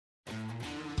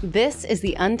This is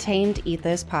the Untamed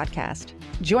Ethos podcast.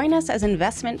 Join us as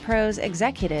investment pros,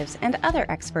 executives, and other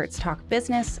experts talk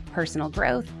business, personal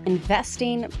growth,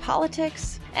 investing,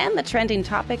 politics, and the trending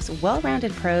topics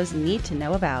well-rounded pros need to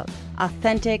know about.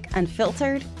 Authentic,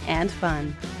 unfiltered, and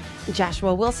fun.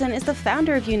 Joshua Wilson is the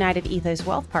founder of United Ethos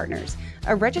Wealth Partners,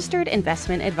 a registered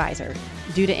investment advisor.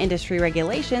 Due to industry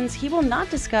regulations, he will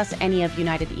not discuss any of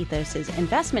United Ethos's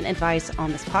investment advice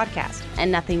on this podcast,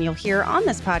 and nothing you'll hear on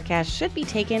this podcast should be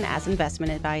taken as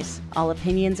investment advice. All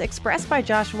opinions expressed by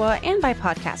Joshua and by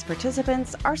podcast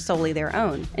participants are solely their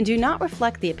own and do not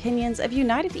reflect the opinions of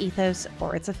United Ethos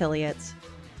or its affiliates.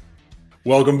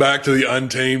 Welcome back to the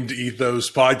Untamed Ethos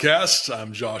podcast.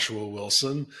 I'm Joshua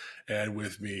Wilson, and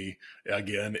with me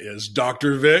again is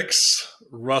Dr. Vix,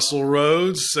 Russell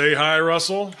Rhoads. Say hi,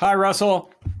 Russell. Hi,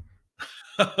 Russell.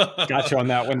 Got you on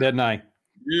that one, didn't I?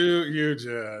 You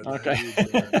did. Okay. You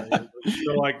did. I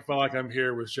feel like I'm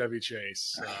here with Chevy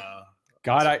Chase.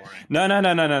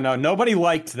 No. Nobody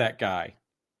liked that guy.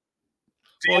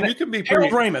 Well, you can be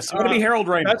Harold Ramis. I'm going to be Harold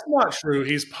Ramis. That's not true.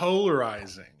 He's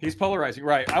polarizing.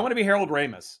 Right. I want to be Harold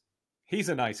Ramis. He's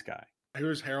a nice guy. Who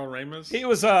was Harold Ramis? He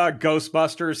was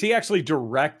Ghostbusters. He actually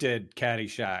directed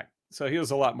Caddyshack. So he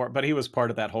was a lot more, but he was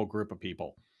part of that whole group of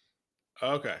people.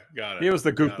 Okay, got it. He was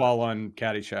the goofball on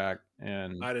Caddyshack,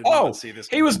 and I did not see this.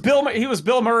 He was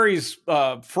Bill Murray's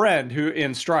friend who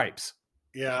in Stripes.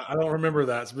 Yeah, I don't remember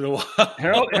that. It's been a while.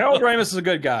 Harold Ramis is a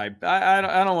good guy. I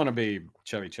don't want to be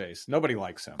Chevy Chase. Nobody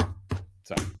likes him.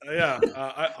 So yeah,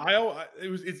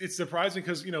 it's surprising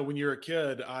because when you're a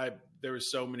kid, there was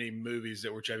so many movies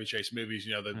that were Chevy Chase movies.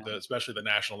 Especially the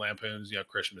National Lampoon's,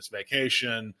 Christmas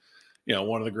Vacation.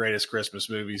 One of the greatest Christmas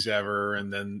movies ever.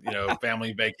 And then,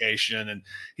 Family Vacation. And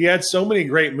he had so many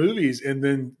great movies. And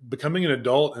then becoming an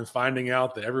adult and finding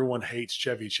out that everyone hates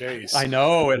Chevy Chase. I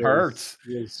know, it hurts.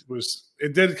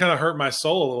 It did kind of hurt my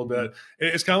soul a little bit.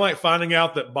 It's kind of like finding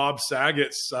out that Bob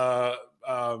Saget's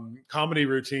comedy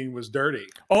routine was dirty.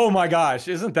 Oh my gosh.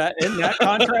 Isn't that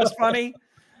contrast funny?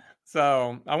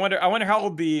 So I wonder how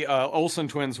old the Olsen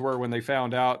twins were when they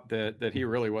found out that he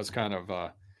really was kind of,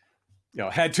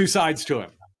 had two sides to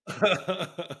him.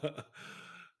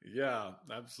 Yeah,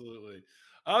 absolutely.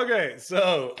 Okay,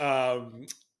 so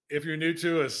if you're new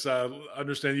to us,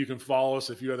 understand you can follow us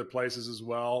a few other places as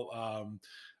well.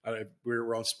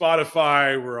 We're on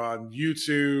Spotify. We're on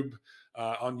YouTube.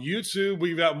 On YouTube,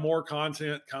 we've got more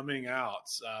content coming out.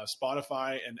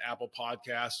 Spotify and Apple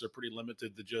Podcasts are pretty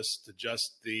limited to just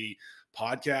the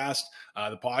podcast.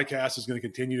 The podcast is going to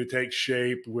continue to take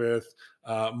shape with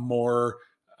more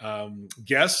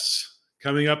guests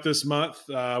coming up this month.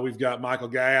 We've got Michael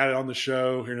Gadd on the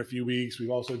show here in a few weeks.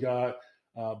 We've also got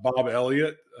Bob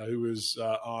Elliott, who is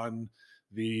on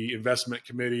the investment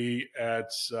committee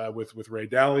with Ray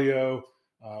Dalio.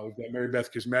 We've got Mary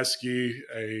Beth Kosmeski,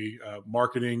 a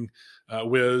marketing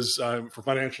whiz for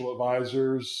financial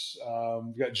advisors.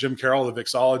 We've got Jim Carroll, the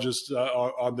Vixologist,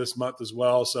 on this month as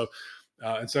well. So,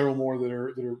 and several more that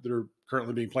are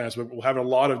currently being planned. So we'll have a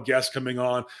lot of guests coming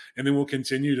on, and then we'll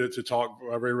continue to talk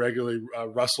very regularly,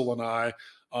 Russell and I,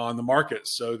 on the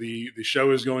markets. So the show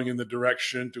is going in the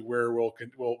direction to where we'll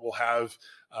have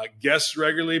guests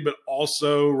regularly, but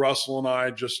also Russell and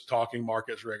I just talking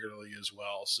markets regularly as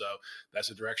well. So that's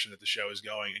the direction that the show is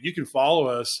going. And you can follow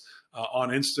us on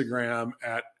Instagram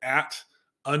at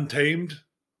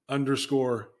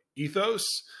Untamed_Ethos.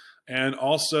 And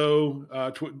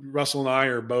also Russell and I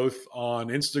are both on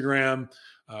Instagram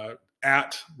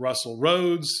at Russell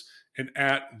Rhoads and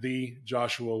at the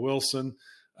Joshua Wilson.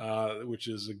 Which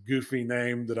is a goofy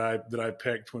name that I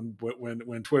picked when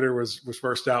Twitter was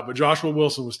first out, but Joshua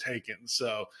Wilson was taken.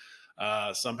 So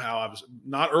somehow I was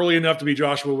not early enough to be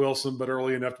Joshua Wilson, but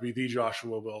early enough to be the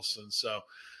Joshua Wilson. So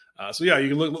yeah, you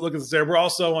can look at us there. We're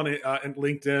also on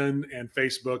LinkedIn and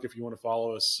Facebook if you want to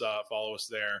follow us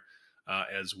there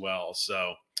as well.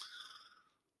 So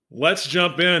let's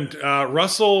jump in.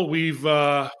 Russell, we've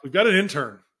got an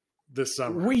intern this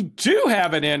summer. We do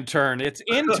have an intern. It's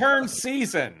intern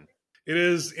season. It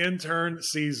is intern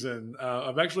season.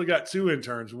 I've actually got two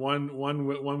interns.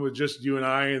 One with just you and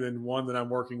I, and then one that I'm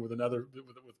working with with the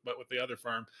other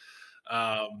firm.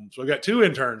 So I've got two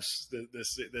interns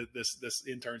this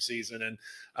intern season. And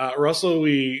Russell,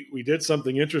 we did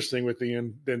something interesting with the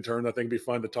intern. I think it'd be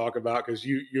fun to talk about because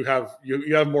you have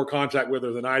more contact with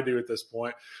her than I do at this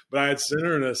point. But I had sent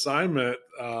her an assignment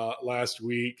last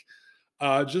week.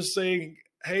 Just saying,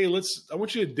 hey, I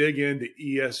want you to dig into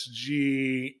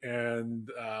ESG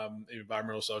and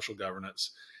environmental social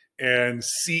governance and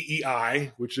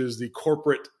CEI, which is the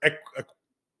corporate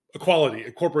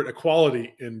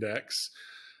equality index,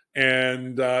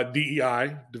 and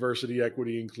DEI, diversity,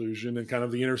 equity, inclusion, and kind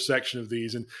of the intersection of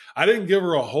these. And I didn't give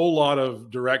her a whole lot of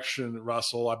direction,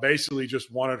 Russell. I basically just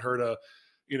wanted her to,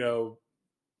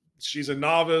 she's a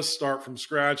novice, start from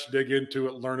scratch, dig into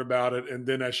it, learn about it. And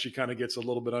then as she kind of gets a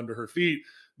little bit under her feet,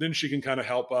 then she can kind of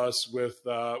help us with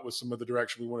some of the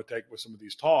direction we want to take with some of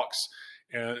these talks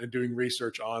and doing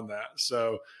research on that.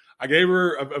 So I gave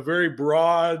her a very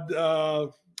broad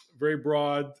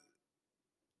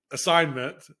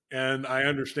assignment, and I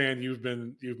understand you've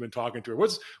been talking to her.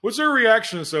 What's her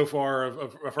reaction so far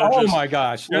of her? Oh my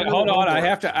gosh! Hold on,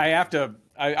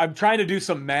 I'm trying to do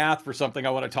some math for something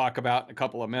I want to talk about in a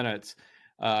couple of minutes.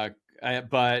 But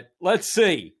let's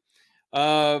see.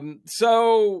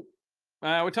 So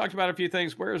we talked about a few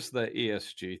things. Where's the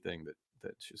ESG thing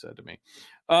that she said to me?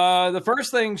 The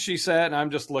first thing she said, and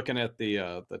I'm just looking at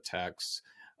the text.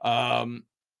 Asked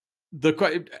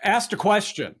a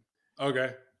question.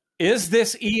 Okay. Is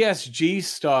this ESG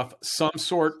stuff some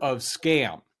sort of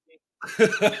scam?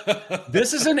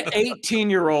 This is an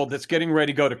 18-year-old that's getting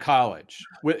ready to go to college.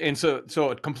 And so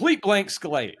a complete blank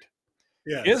slate.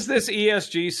 Yes. Is this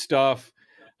ESG stuff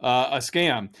a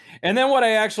scam? And then what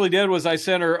I actually did was I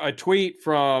sent her a tweet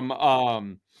from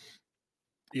Elon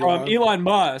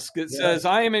Musk. It says,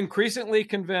 I am increasingly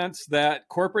convinced that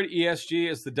corporate ESG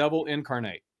is the devil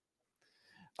incarnate.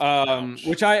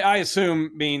 Which I assume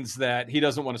means that he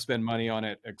doesn't want to spend money on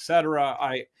it, etc.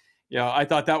 I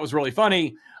thought that was really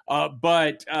funny.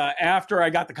 But after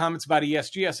I got the comments about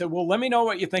ESG, I said, well, let me know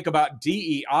what you think about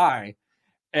DEI.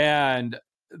 And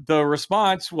the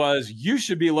response was, you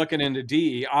should be looking into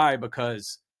DEI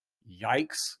because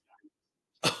yikes.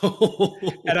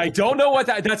 And I don't know what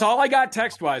that's all I got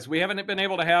text wise. We haven't been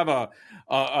able to have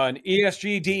an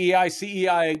ESG, DEI,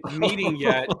 CEI meeting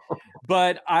yet,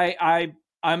 but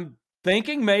I'm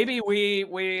thinking maybe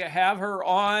we have her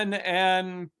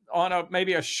on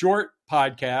maybe a short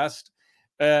podcast,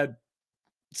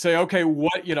 say, okay,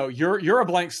 what, you're a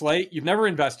blank slate. You've never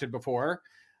invested before.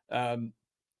 Tell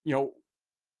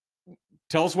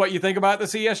us what you think about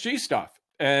this ESG stuff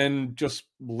and just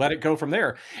let it go from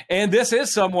there. And this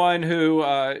is someone who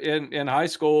in high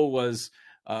school was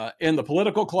in the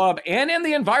political club and in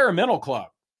the environmental club.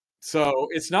 So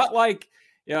it's not like,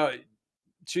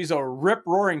 she's a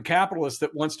rip-roaring capitalist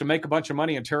that wants to make a bunch of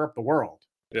money and tear up the world.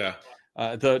 Yeah.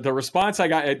 The response I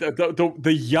got,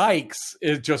 the yikes,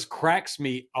 it just cracks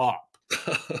me up.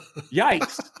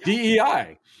 Yikes,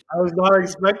 DEI. I was not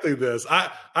expecting this.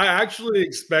 I actually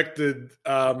expected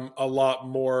a lot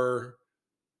more.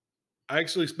 I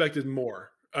actually expected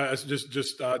more.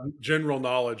 Just general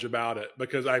knowledge about it,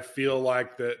 because I feel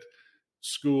like that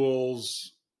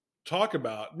schools talk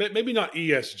about maybe not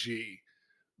ESG.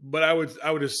 But I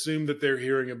would assume that they're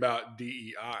hearing about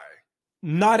DEI.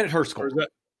 Not at her school.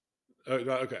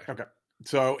 Okay.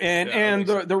 So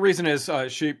the reason is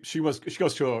she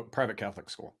goes to a private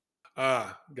Catholic school.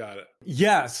 Got it.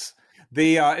 Yes,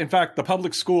 in fact the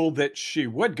public school that she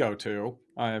would go to.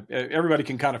 Everybody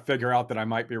can kind of figure out that I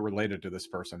might be related to this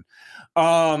person.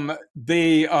 The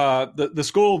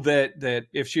school that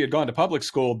if she had gone to public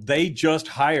school, they just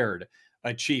hired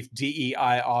a chief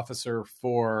DEI officer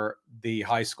for the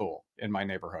high school in my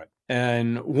neighborhood.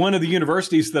 And one of the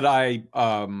universities that I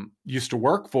used to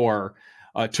work for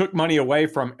took money away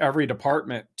from every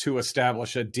department to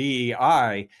establish a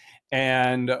DEI.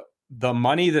 And the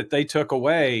money that they took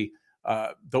away,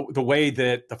 the way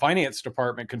that the finance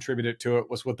department contributed to it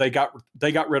was they got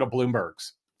rid of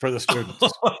Bloombergs for the students.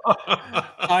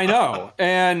 I know.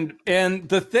 And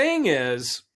the thing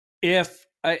is,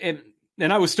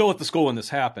 and I was still at the school when this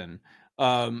happened.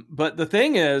 But the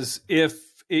thing is, if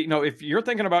you're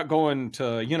thinking about going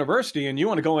to university and you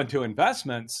want to go into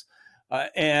investments,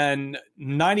 and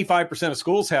 95% of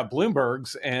schools have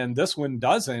Bloombergs and this one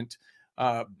doesn't,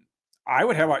 I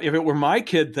would have, if it were my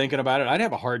kid thinking about it, I'd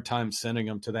have a hard time sending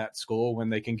them to that school when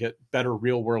they can get better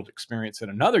real world experience at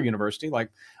another university like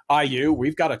IU.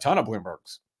 We've got a ton of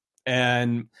Bloombergs.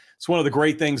 And it's one of the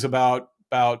great things about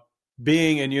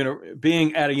being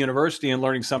at a university and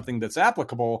learning something that's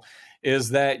applicable is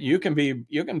that you can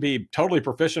be totally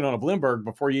proficient on a Bloomberg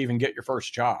before you even get your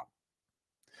first job.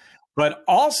 But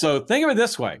also think of it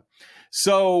this way.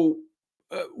 So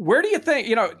where do you think,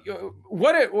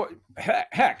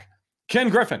 heck, Ken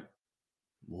Griffin,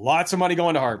 lots of money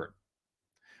going to Harvard.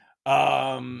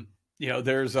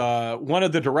 There's one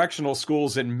of the directional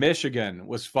schools in Michigan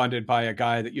was funded by a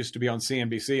guy that used to be on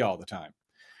CNBC all the time.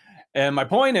 And my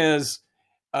point is,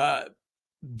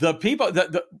 the people,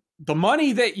 the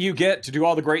money that you get to do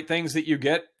all the great things that you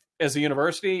get as a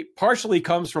university partially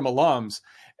comes from alums,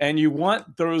 and you want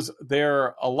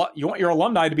your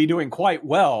alumni to be doing quite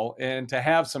well and to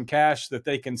have some cash that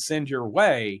they can send your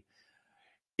way.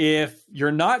 If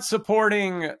you're not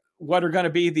supporting what are going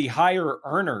to be the higher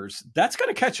earners, that's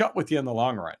going to catch up with you in the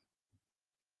long run.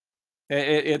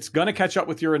 It's going to catch up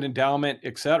with your endowment,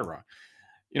 et cetera.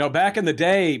 Back in the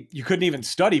day, you couldn't even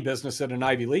study business at an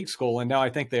Ivy League school. And now I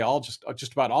think they all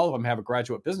just about all of them have a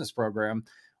graduate business program.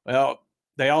 Well,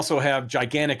 they also have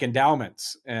gigantic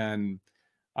endowments. And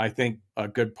I think a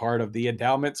good part of the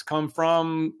endowments come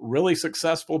from really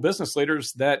successful business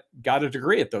leaders that got a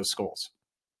degree at those schools.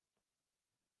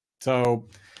 So,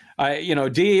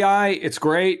 DEI, it's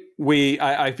great.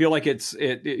 I feel like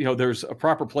there's a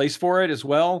proper place for it as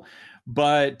well.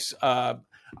 But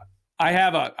I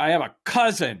have a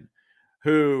cousin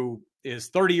who is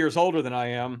 30 years older than I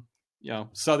am,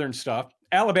 Southern stuff,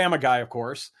 Alabama guy, of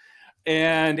course.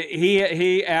 And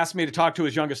he asked me to talk to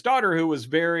his youngest daughter, who was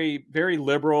very, very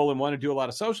liberal and wanted to do a lot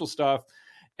of social stuff,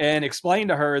 and explain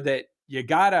to her that you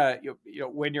gotta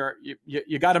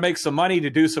make some money to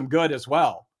do some good as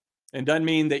well. And doesn't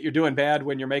mean that you're doing bad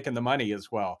when you're making the money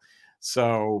as well.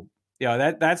 So,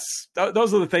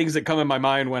 those are the things that come in my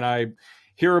mind when I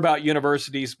hear about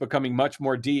universities becoming much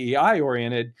more DEI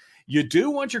oriented. You do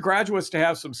want your graduates to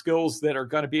have some skills that are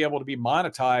going to be able to be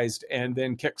monetized and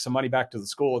then kick some money back to the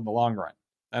school in the long run.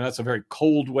 And that's a very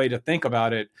cold way to think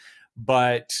about it.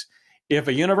 But if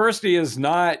a university is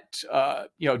not,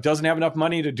 doesn't have enough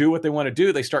money to do what they want to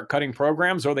do, they start cutting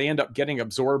programs, or they end up getting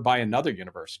absorbed by another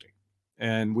university.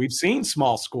 And we've seen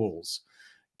small schools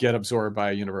get absorbed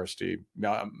by a university.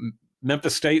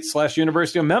 Memphis State /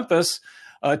 University of Memphis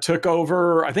took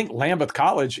over, I think, Lambeth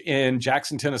College in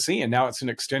Jackson, Tennessee, and now it's an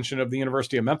extension of the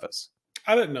University of Memphis.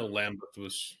 I didn't know Lambeth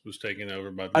was taken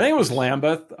over by Memphis. I think it was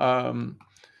Lambeth. I'm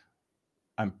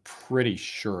pretty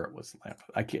sure it was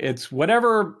Lambeth. It's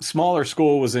whatever smaller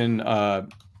school was in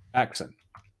Jackson.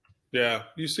 Yeah,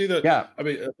 you see that. Yeah, I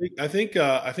mean, I think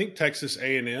Texas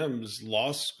A&M's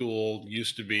law school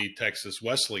used to be Texas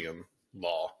Wesleyan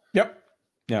Law. Yep.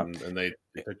 Yeah, and they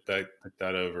took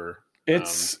that over.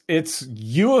 It's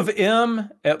U of M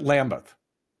at Lambeth.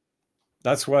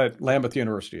 That's what Lambeth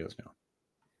University is now.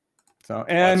 So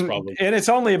and it's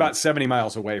only about 70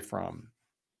 miles away from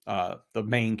the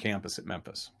main campus at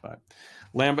Memphis. But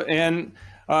Lambeth and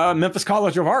Memphis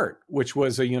College of Art, which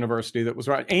was a university that was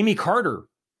right. Amy Carter,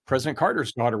 President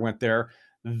Carter's daughter, went there.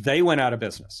 They went out of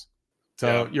business.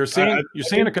 So you're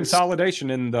seeing a consolidation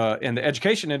in the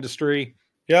education industry.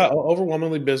 Yeah,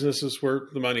 overwhelmingly business is where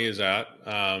the money is at.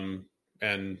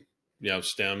 And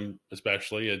STEM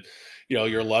especially, and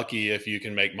you're lucky if you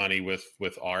can make money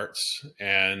with arts,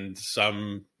 and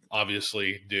some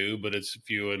obviously do, but it's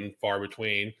few and far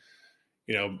between.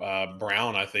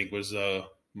 Brown, I think, was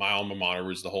my alma mater,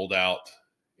 was the holdout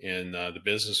in the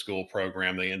business school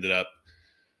program. They ended up,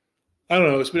 I don't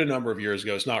know, it's been a number of years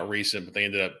ago, it's not recent, but they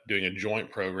ended up doing a joint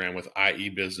program with IE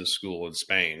Business School in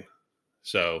Spain.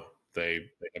 So they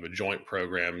have a joint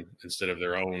program instead of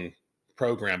their own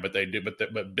program, but they do.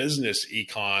 But business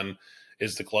econ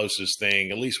is the closest thing.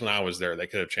 At least when I was there, they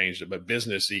could have changed it. But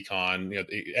business econ,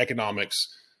 economics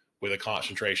with a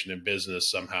concentration in business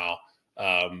somehow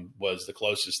was the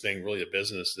closest thing really to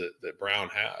business that Brown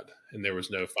had, and there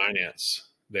was no finance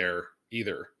there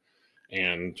either.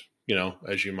 And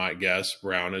as you might guess,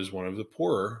 Brown is one of the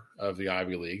poorer of the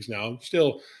Ivy Leagues. Now,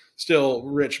 still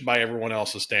rich by everyone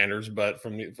else's standards, but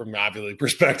from the Ivy League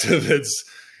perspective, it's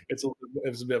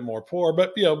a bit more poor.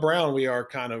 But Brown, we are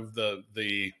kind of the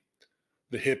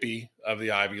hippie of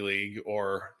the Ivy League,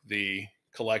 or the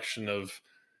collection of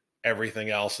everything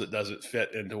else that doesn't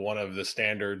fit into one of the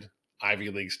standard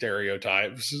Ivy League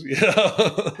stereotypes.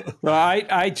 Well,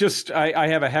 I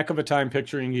have a heck of a time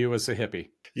picturing you as a hippie.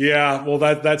 Yeah, well,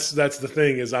 that's the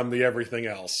thing, is I'm the everything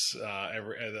else.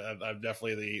 I'm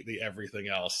definitely the everything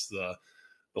else.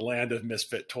 The land of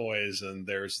misfit toys, and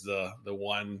there's the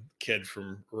one kid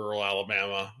from rural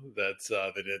Alabama that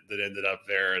ended up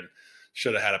there and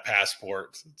should have had a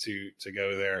passport to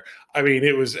go there. I mean,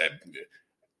 it was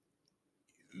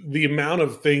the amount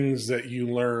of things that you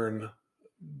learn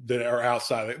that are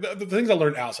outside the things I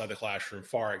learned outside the classroom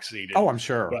far exceeded. Oh, I'm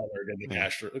sure. What I learned in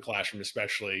the classroom,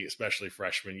 especially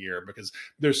freshman year, because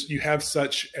you have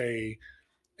such a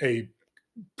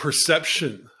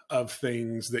perception of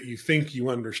things that you think you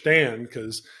understand.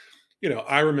 Because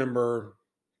I remember,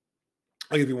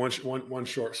 I'll give you one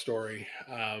short story.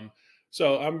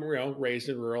 So I'm raised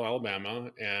in rural Alabama,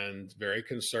 and very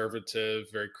conservative,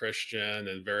 very Christian,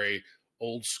 and very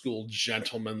old school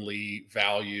gentlemanly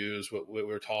values, what we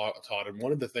were taught. And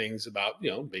one of the things about,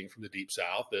 being from the Deep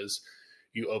South is,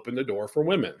 you open the door for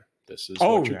women. This is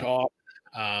what you taught.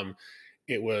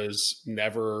 It was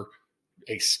never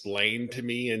explained to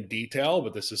me in detail,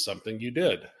 but this is something you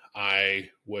did. I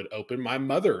would open my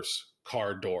mother's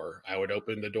car door. I would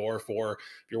open the door for,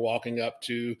 if you're walking up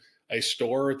to a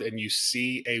store and you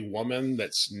see a woman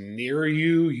that's near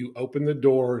you, you open the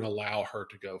door and allow her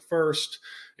to go first.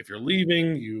 If you're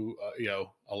leaving, you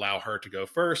allow her to go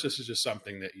first. This is just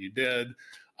something that you did.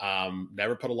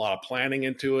 Never put a lot of planning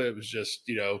into it. It was just,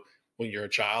 when you're a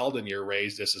child and you're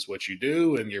raised, this is what you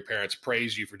do, and your parents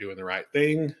praise you for doing the right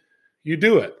thing, you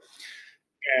do it.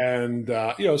 And,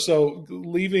 so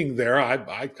leaving there,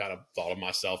 I kind of thought of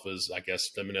myself as, I guess,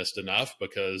 feminist enough,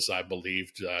 because I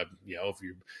believed, if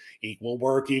you equal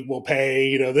work, equal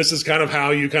pay, this is kind of how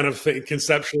you kind of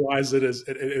conceptualize it as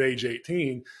at age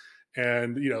 18.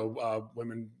 And,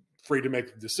 women free to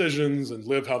make decisions and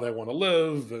live how they want to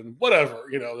live and whatever,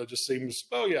 that just seems,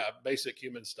 basic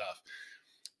human stuff.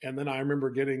 And then I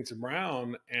remember getting to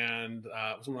Brown, and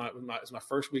it was my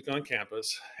first week on campus,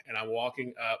 and I'm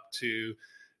walking up to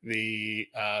the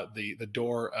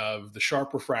door of the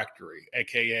Sharp Refractory,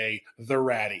 aka the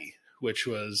Ratty, which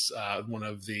was one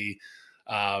of the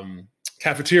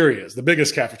cafeterias, the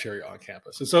biggest cafeteria on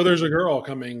campus. And so there's a girl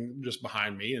coming just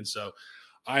behind me, and so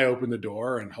I open the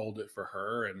door and hold it for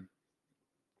her, and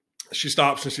she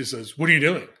stops and she says, "What are you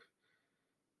doing?"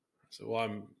 I said, "Well,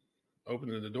 I'm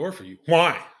opening the door for you."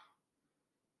 "Why?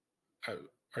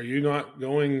 Are you not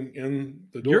going in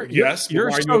the door?" "Yes."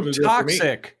 You're so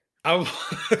toxic.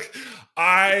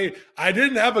 I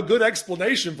didn't have a good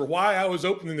explanation for why I was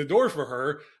opening the door for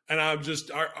her, and I'm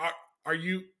just, are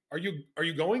you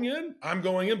going in? "I'm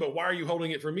going in, but why are you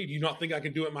holding it for me? Do you not think I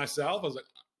can do it myself?" I was like,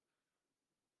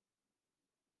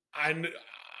 I'm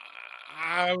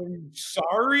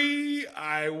sorry,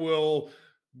 I will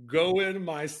go in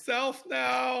myself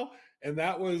now. And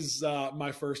that was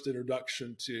my first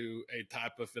introduction to a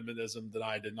type of feminism that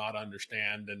I did not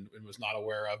understand and was not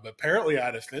aware of. But apparently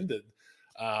I'd offended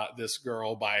this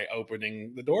girl by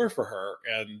opening the door for her.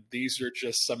 And these are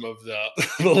just some of the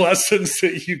lessons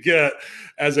that you get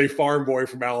as a farm boy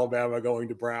from Alabama going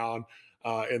to Brown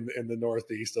in the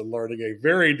Northeast and learning a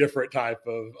very different type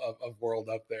of world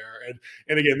up there.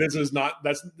 And again, this is not,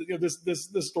 this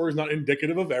story is not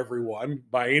indicative of everyone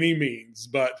by any means,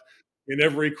 but in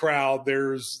every crowd,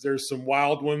 there's some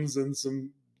wild ones and some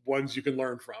ones you can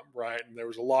learn from, right? And there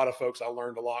was a lot of folks I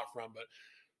learned a lot from, but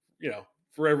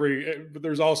but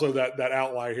there's also that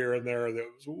outlier here and there that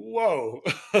was, whoa.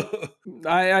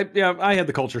 I had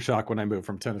the culture shock when I moved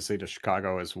from Tennessee to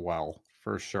Chicago as well,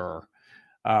 for sure.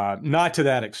 Not to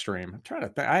that extreme. I'm trying to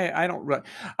think.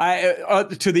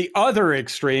 To the other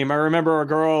extreme, I remember a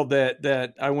girl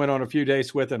that I went on a few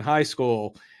dates with in high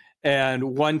school.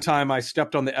 And one time I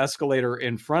stepped on the escalator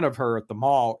in front of her at the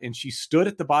mall, and she stood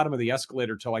at the bottom of the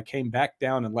escalator till I came back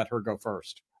down and let her go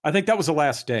first. I think that was the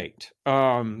last date.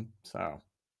 So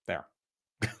there.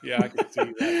 Yeah, I can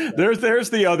see that.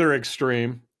 There's the other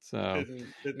extreme. So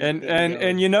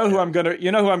and you know who I'm gonna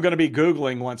be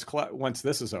Googling once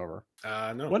this is over.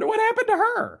 No. What happened to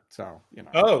her? So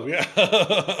Oh yeah.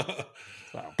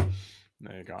 So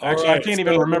there you go. Actually, right, I can't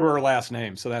even remember her last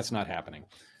name, so that's not happening.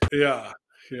 Yeah.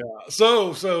 Yeah.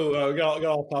 So got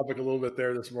off topic a little bit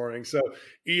there this morning. So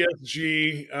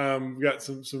ESG, we got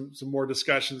some more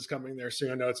discussions coming there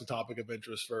soon. I know it's a topic of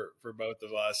interest for both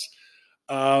of us.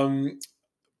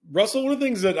 Russell, one of the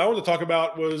things that I wanted to talk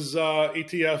about was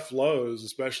ETF flows,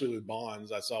 especially with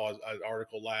bonds. I saw an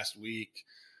article last week.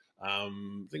 I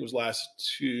think it was last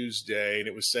Tuesday, and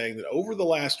it was saying that over the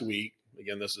last week,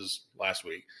 again, this is last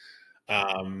week,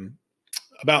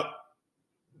 about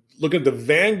look at the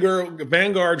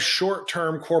Vanguard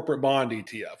short-term corporate bond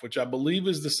ETF, which I believe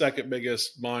is the second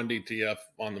biggest bond ETF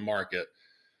on the market.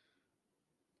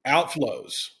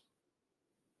 Outflows,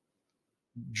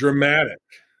 dramatic,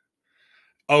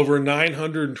 over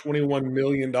 $921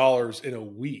 million in a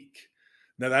week.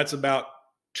 Now that's about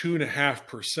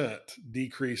 2.5%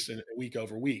 decrease in week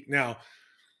over week. Now,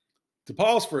 to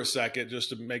pause for a second, just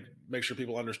to make sure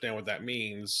people understand what that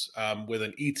means, with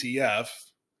an ETF,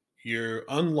 you're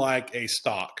unlike a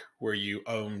stock where you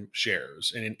own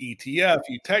shares. In an ETF,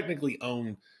 you technically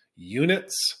own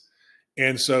units.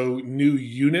 And so new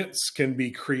units can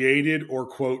be created or,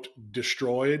 quote,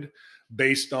 destroyed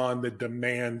based on the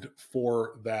demand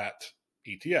for that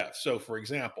ETF. So, for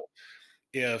example,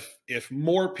 if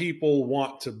more people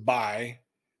want to buy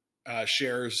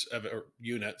shares of or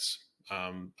units,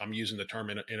 I'm using the term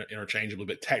interchangeably,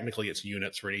 but technically it's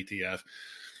units for an ETF.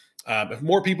 If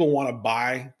more people want to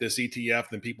buy this ETF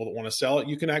than people that want to sell it,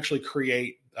 you can actually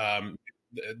create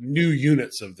new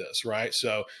units of this, right?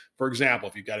 So, for example,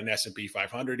 if you've got an S&P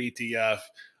 500 ETF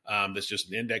that's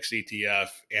just an index ETF,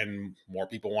 and more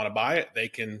people want to buy it, they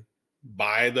can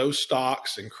buy those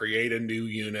stocks and create a new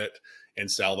unit and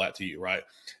sell that to you, right?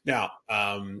 Now,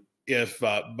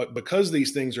 but because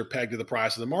these things are pegged to the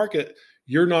price of the market,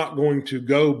 you're not going to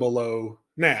go below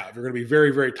NAV. You're going to be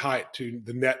very, very tight to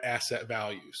the net asset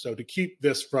value. So to keep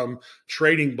this from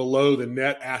trading below the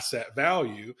net asset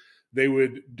value, they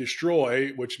would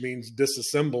destroy, which means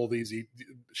disassemble these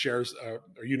shares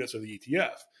or units of the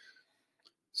ETF.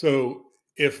 So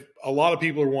if a lot of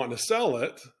people are wanting to sell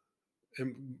it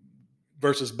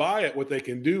versus buy it, what they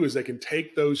can do is they can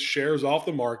take those shares off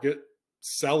the market,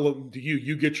 sell them to you,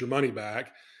 you get your money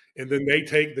back, and then they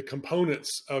take the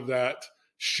components of that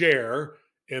share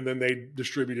and then they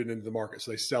distribute it into the market. So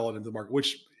they sell it into the market,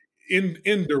 which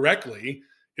indirectly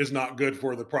is not good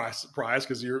for the price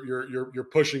because you're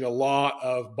pushing a lot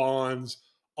of bonds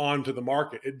onto the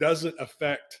market. It doesn't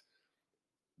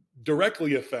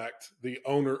directly affect the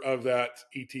owner of that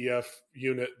ETF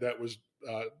unit that was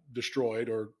destroyed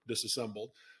or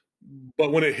disassembled.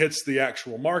 But when it hits the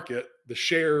actual market, the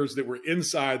shares that were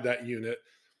inside that unit,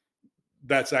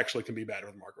 that's actually can be bad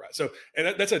for the market, right? So,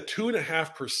 and that's a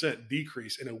 2.5%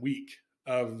 decrease in a week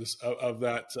of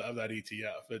that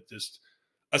ETF. It's just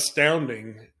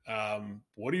astounding.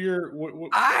 What does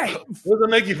it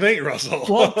make you think, Russell?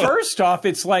 Well, first off,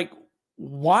 it's like,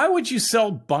 why would you sell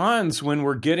bonds when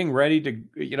we're getting ready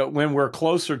to, when we're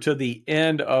closer to the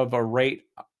end of a rate,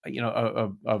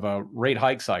 of a rate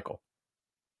hike cycle?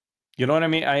 You know what I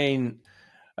mean?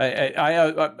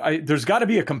 I there's got to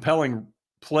be a compelling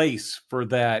place for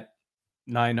that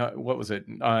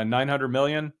 900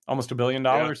 million, almost $1 billion.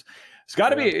 Yeah. It's got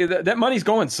to be, that money's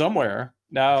going somewhere.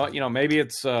 Now, maybe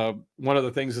it's one of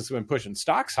the things that's been pushing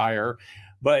stocks higher.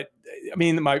 But I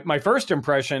mean, my first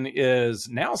impression is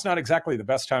now's not exactly the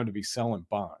best time to be selling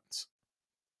bonds.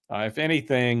 If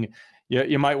anything,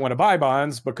 you might want to buy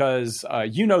bonds because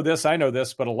you know this, I know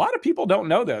this, but a lot of people don't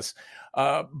know this.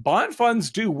 Bond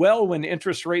funds do well when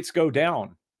interest rates go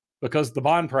down because the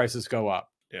bond prices go up.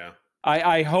 Yeah.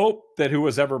 I hope that who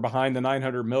was ever behind the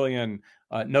 900 million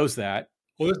knows that.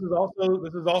 Well, this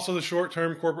is also the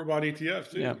short-term corporate bond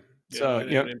ETF too. Yeah.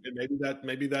 And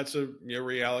maybe that's a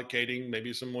reallocating.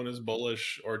 Maybe someone is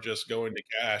bullish or just going to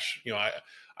cash.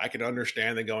 I can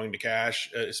understand the going to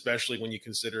cash, especially when you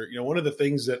consider. One of the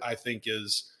things that I think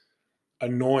is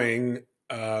annoying,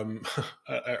 or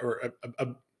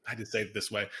I just say it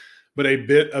this way, but a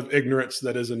bit of ignorance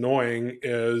that is annoying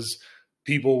is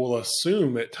people will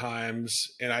assume at times,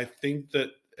 and I think that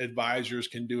advisors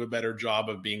can do a better job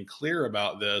of being clear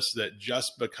about this, that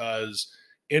just because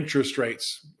interest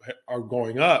rates are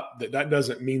going up, that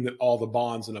doesn't mean that all the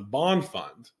bonds in a bond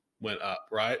fund went up,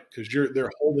 right? Because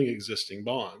they're holding existing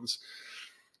bonds.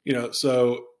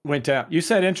 So went down. You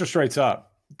said interest rates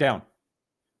up, down.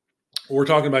 We're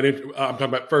talking about. I'm talking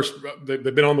about first. They've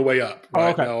been on the way up.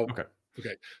 Right? Oh, okay.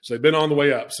 Okay. So they've been on the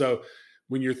way up. So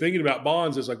when you're thinking about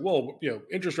bonds, it's like, well,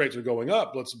 interest rates are going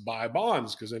up. Let's buy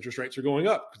bonds because interest rates are going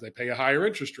up because they pay a higher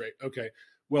interest rate. Okay.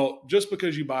 Well, just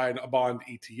because you buy a bond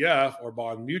ETF or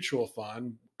bond mutual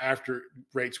fund after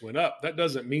rates went up, that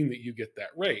doesn't mean that you get that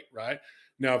rate, right?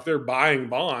 Now, if they're buying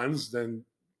bonds, then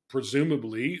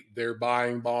presumably they're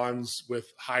buying bonds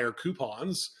with higher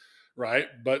coupons, right?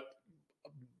 But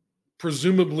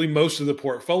presumably most of the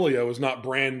portfolio is not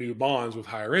brand new bonds with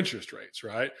higher interest rates,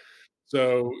 right?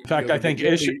 So, in fact, I think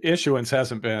issuance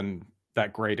hasn't been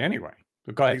that great anyway.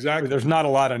 Exactly. There's not a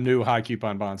lot of new high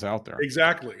coupon bonds out there.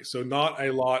 Exactly. So not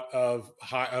a lot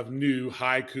of new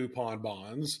high coupon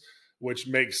bonds, which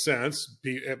makes sense.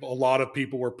 A lot of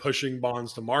people were pushing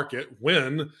bonds to market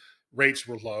when rates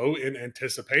were low in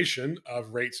anticipation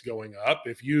of rates going up.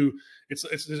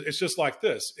 It's just like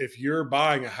this. If you're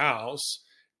buying a house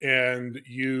and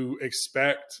you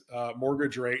expect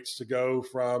mortgage rates to go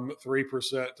from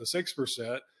 3% to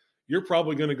 6%, you're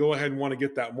probably going to go ahead and want to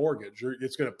get that mortgage.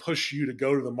 It's going to push you to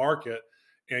go to the market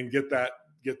and get that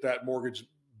mortgage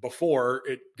before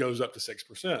it goes up to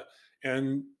 6%.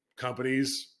 And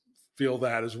companies feel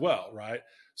that as well, right?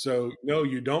 So no,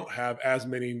 you don't have as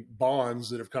many bonds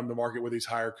that have come to market with these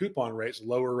higher coupon rates,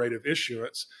 lower rate of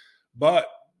issuance, but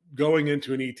going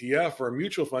into an ETF or a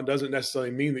mutual fund doesn't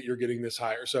necessarily mean that you're getting this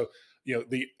higher. So,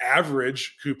 the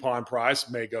average coupon price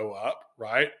may go up,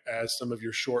 right? As some of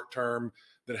your short-term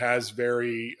that has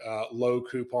very low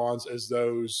coupons as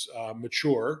those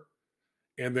mature.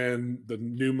 And then the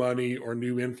new money or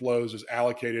new inflows is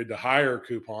allocated to higher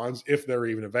coupons if they're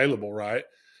even available, right?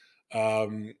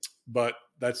 But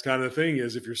that's kind of the thing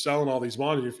is if you're selling all these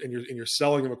bonds and you're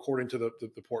selling them according to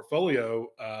the portfolio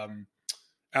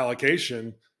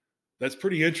allocation, that's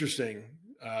pretty interesting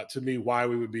to me why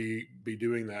we would be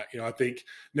doing that. I think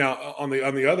now on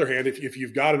the other hand, if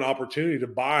you've got an opportunity to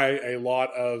buy a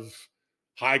lot of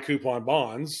high coupon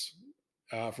bonds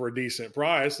for a decent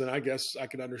price, then I guess I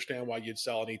can understand why you'd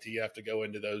sell an ETF to go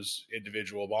into those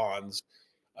individual bonds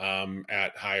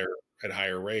at higher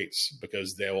rates,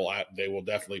 because they will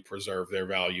definitely preserve their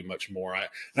value much more.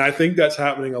 And I think that's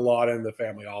happening a lot in the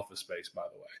family office space, by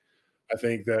the way. I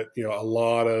think that, a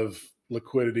lot of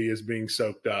liquidity is being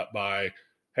soaked up by,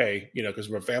 hey, because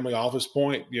from a family office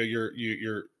point,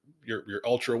 you're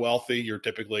ultra wealthy. You're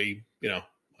typically, in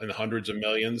the hundreds of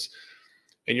millions,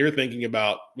 and you're thinking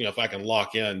about, if I can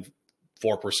lock in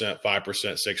 4%, 5%,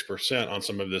 6% on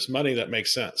some of this money, that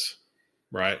makes sense,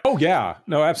 right? Oh yeah,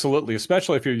 no, absolutely.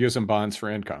 Especially if you're using bonds for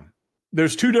income.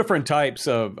 There's two different types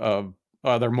of there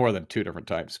are more than two different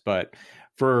types, but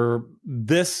for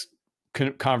this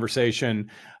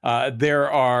conversation, there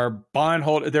are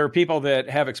there are people that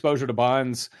have exposure to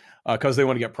bonds because they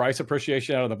want to get price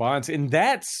appreciation out of the bonds, and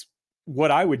that's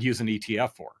what I would use an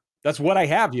ETF for. That's what I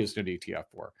have used an ETF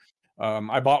for.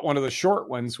 I bought one of the short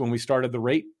ones when we started the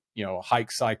rate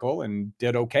hike cycle and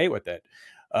did okay with it.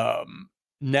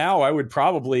 Now I would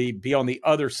probably be on the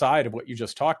other side of what you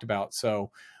just talked about.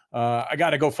 So I got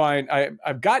to go find.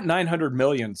 I've got 900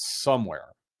 million somewhere.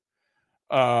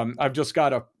 I've just got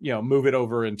to, move it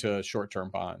over into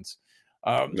short-term bonds.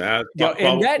 And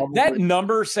that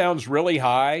number sounds really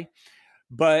high,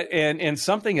 but and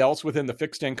something else within the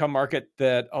fixed income market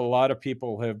that a lot of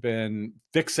people have been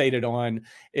fixated on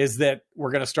is that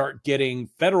we're going to start getting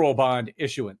federal bond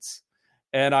issuance.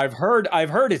 And I've heard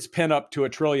it's pinned up to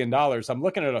 $1 trillion. I'm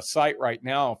looking at a site right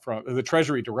now from the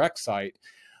Treasury Direct site.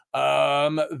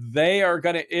 They are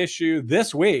going to issue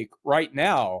this week right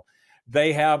now.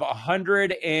 They have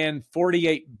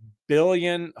 148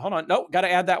 billion. Hold on. No, got to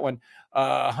add that one.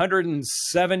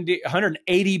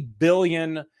 180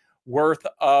 billion worth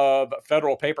of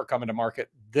federal paper coming to market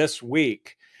this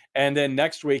week. And then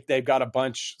next week, they've got a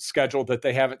bunch scheduled that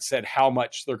they haven't said how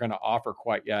much they're going to offer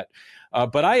quite yet.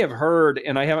 But I have heard,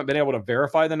 and I haven't been able to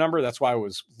verify the number. That's why I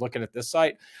was looking at this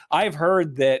site. I've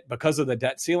heard that because of the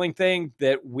debt ceiling thing,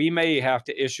 that we may have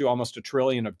to issue almost $1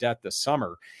 trillion of debt this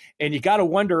summer. And you got to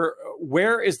wonder,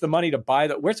 where is the money to buy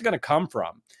that? Where's it going to come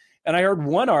from? And I heard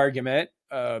one argument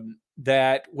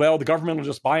that, well, the government will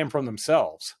just buy them from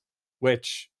themselves,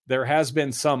 which there has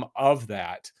been some of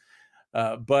that.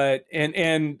 But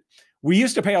we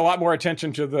used to pay a lot more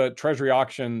attention to the Treasury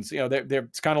auctions.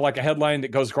 It's kind of like a headline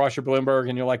that goes across your Bloomberg,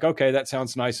 and you're like, okay, that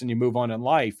sounds nice, and you move on in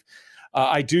life.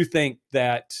 I do think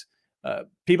that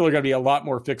people are going to be a lot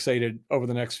more fixated over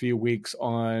the next few weeks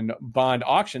on bond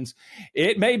auctions.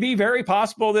 It may be very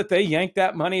possible that they yank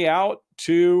that money out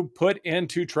to put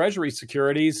into Treasury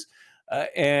securities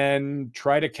and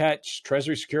try to catch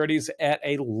Treasury securities at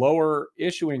a lower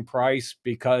issuing price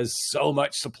because so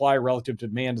much supply relative to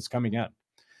demand is coming in.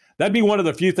 That'd be one of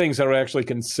the few things I would actually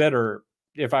consider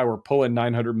if I were pulling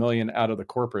 900 million out of the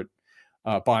corporate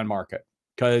bond market,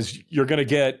 because you're going to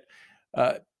get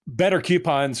better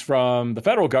coupons from the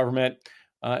federal government,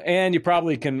 and you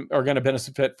probably are going to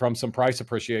benefit from some price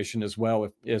appreciation as well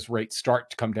as rates start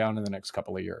to come down in the next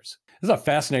couple of years. This is a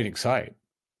fascinating site.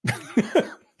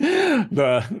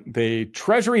 The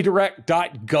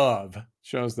treasurydirect.gov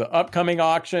shows the upcoming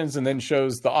auctions and then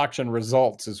shows the auction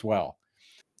results as well.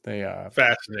 They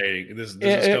fascinating. This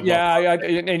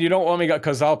and you don't want me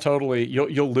because I'll totally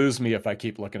you'll lose me if I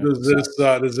keep looking at this.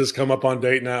 Does this come up on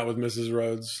Date Night with Mrs.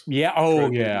 Rhoads? Yeah. Oh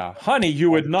yeah, honey,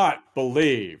 you would not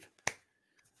believe.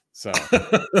 So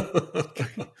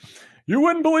you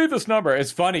wouldn't believe this number.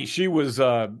 It's funny. She was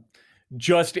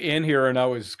just in here, and I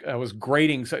was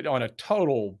grading on a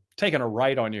total, taking a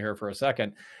right on you here for a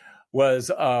second.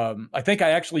 I think I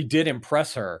actually did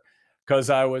impress her because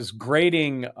I was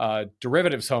grading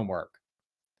derivatives homework,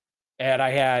 and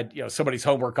I had somebody's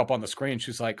homework up on the screen.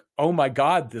 She's like, "Oh my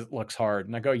God, this looks hard,"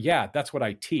 and I go, "Yeah, that's what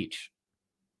I teach."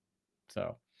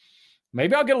 So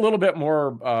maybe I'll get a little bit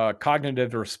more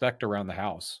cognitive respect around the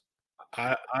house.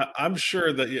 I'm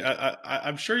sure that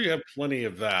I'm sure you have plenty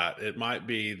of that. It might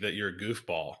be that you're a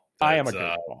goofball. I am a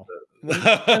goofball.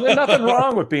 And there's nothing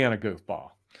wrong with being a goofball.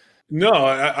 No,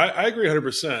 I agree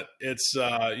 100%. It's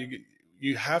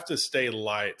you have to stay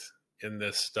light in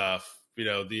this stuff.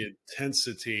 The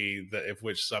intensity of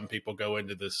which some people go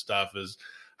into this stuff is,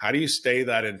 how do you stay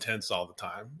that intense all the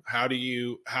time? How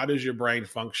does your brain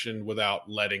function without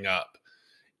letting up?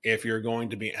 If you're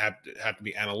going to have to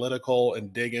be analytical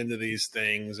and dig into these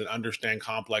things and understand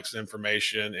complex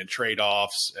information and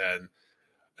trade-offs and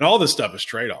And all this stuff is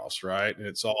trade-offs, right? And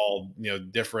it's all,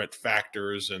 different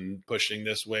factors and pushing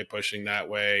this way, pushing that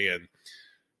way. And,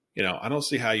 I don't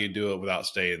see how you do it without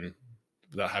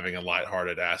having a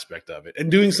lighthearted aspect of it and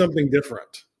doing something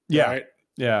different. Yeah. Right?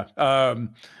 Yeah.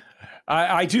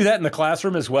 I do that in the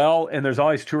classroom as well. And there's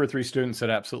always 2 or 3 students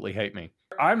that absolutely hate me.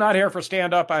 I'm not here for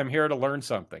stand up. I'm here to learn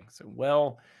something. So,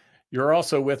 well, you're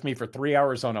also with me for 3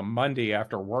 hours on a Monday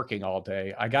after working all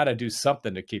day. I got to do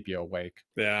something to keep you awake.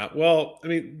 Yeah. Well, I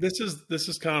mean, this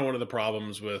is kind of one of the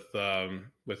problems with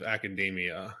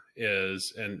academia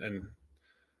is, and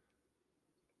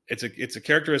it's a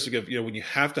characteristic of, when you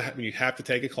have to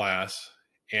take a class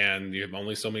and you have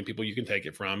only so many people you can take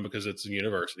it from because it's a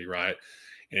university, right?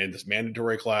 And this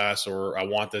mandatory class, or I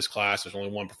want this class, there's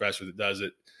only one professor that does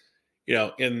it.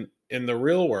 In the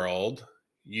real world,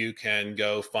 you can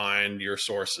go find your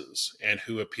sources and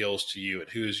who appeals to you and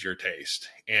who's your taste.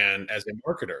 And as a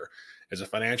marketer, as a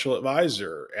financial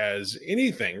advisor, as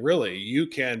anything really, you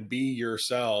can be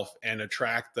yourself and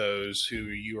attract those who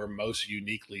you are most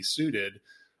uniquely suited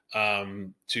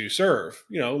to serve.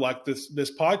 Like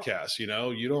this podcast. You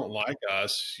don't like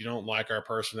us, you don't like our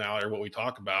personality or what we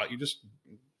talk about, you just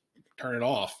turn it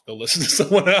off, go listen to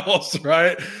someone else,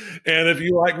 right? And if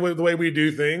you like the way we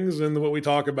do things and what we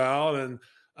talk about, and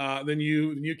then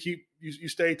you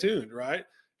stay tuned, right?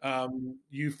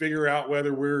 You figure out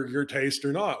whether we're your taste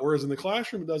or not. Whereas in the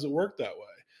classroom, it doesn't work that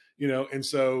way, and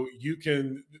so you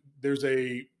can.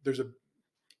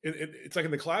 It's like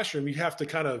in the classroom, you have to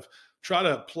kind of try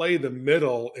to play the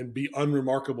middle and be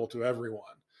unremarkable to everyone,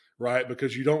 right?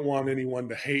 Because you don't want anyone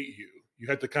to hate you. You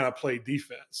have to kind of play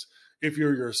defense. If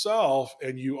you're yourself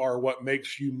and you are what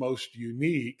makes you most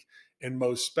unique and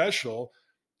most special,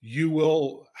 you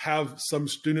will have some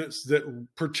students that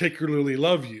particularly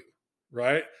love you,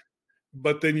 right?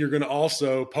 But then you're going to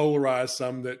also polarize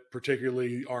some that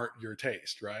particularly aren't your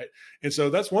taste, right? And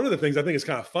so that's one of the things I think is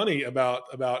kind of funny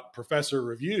about professor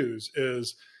reviews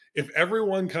is if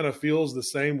everyone kind of feels the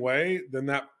same way, then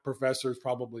that professor is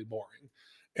probably boring.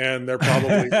 And they're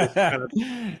probably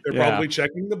probably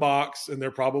checking the box, and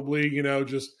they're probably,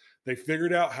 they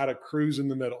figured out how to cruise in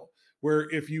the middle. Where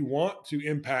if you want to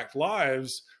impact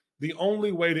lives, the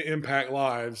only way to impact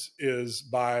lives is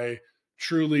by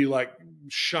truly like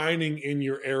shining in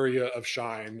your area of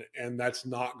shine. And that's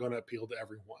not going to appeal to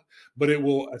everyone, but it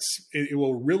will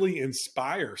really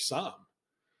inspire some,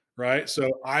 right? So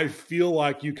I feel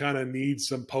like you kind of need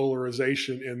some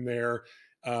polarization in there.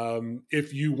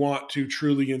 If you want to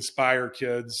truly inspire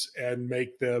kids and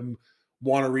make them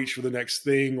want to reach for the next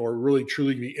thing or really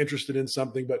truly be interested in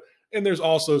something. And there's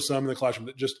also some in the classroom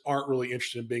that just aren't really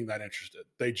interested in being that interested.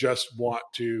 They just want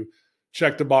to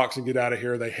check the box and get out of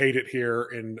here. They hate it here.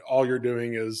 And all you're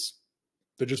doing is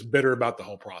they're just bitter about the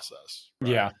whole process.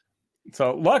 Right? Yeah.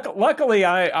 So luckily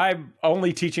I'm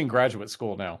only teaching graduate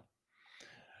school now.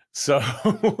 So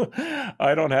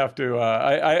I don't have to.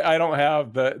 I don't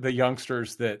have the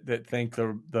youngsters that think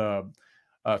the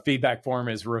feedback form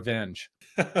is revenge.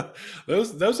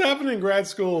 those happen in grad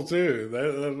school too.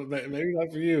 Maybe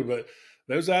not for you, but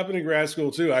those happen in grad school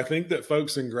too. I think that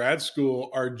folks in grad school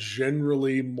are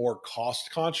generally more cost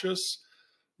conscious,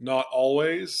 not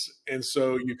always, and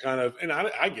so you kind of. And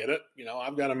I get it.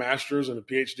 I've got a master's and a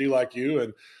PhD like you,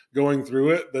 and going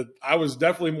through it, that I was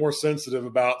definitely more sensitive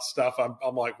about stuff.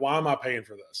 I'm like, why am I paying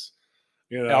for this?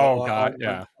 Oh God,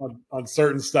 on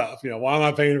certain stuff, why am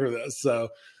I paying for this? So,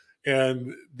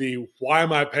 and the why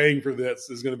am I paying for this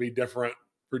is going to be different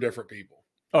for different people.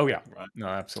 Oh yeah, right. No,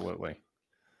 absolutely.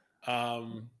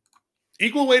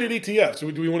 Equal weighted ETFs.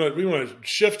 So do we want to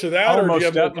shift to that? Oh,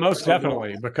 most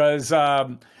definitely, because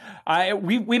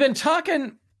we've been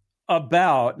talking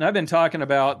about, and I've been talking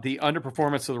about the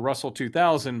underperformance of the Russell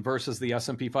 2000 versus the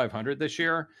S&P 500 this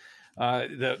year.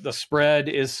 The spread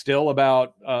is still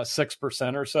about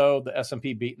 6% or so. The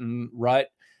S&P beaten rut.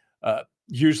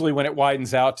 Usually when it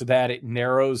widens out to that, it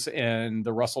narrows and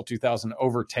the Russell 2000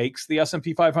 overtakes the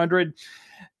S&P 500.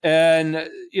 And,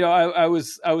 I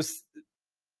was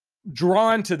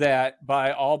drawn to that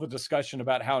by all the discussion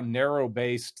about how narrow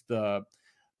based the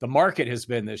market has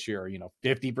been this year.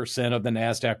 50% of the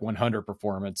NASDAQ 100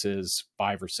 performance is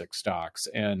 5 or 6 stocks.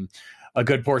 And a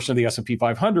good portion of the S&P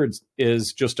 500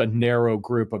 is just a narrow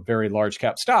group of very large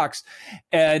cap stocks.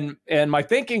 And my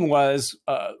thinking was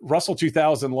Russell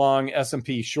 2000 long,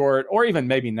 S&P short, or even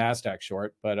maybe NASDAQ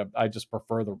short, but I just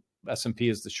prefer the S&P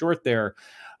as the short there,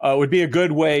 would be a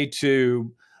good way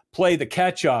to play the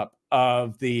catch up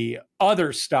of the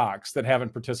other stocks that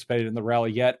haven't participated in the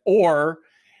rally yet, or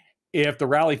if the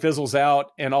rally fizzles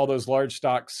out and all those large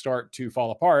stocks start to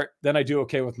fall apart, then I do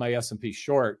okay with my S&P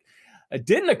short. it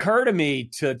didn't occur to me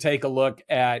to take a look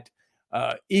at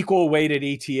equal weighted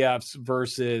ETFs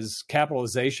versus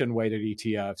capitalization weighted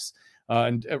ETFs.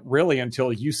 And really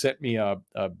until you sent me a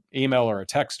email or a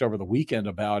text over the weekend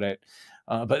about it.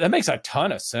 But that makes a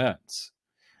ton of sense.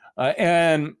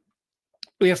 And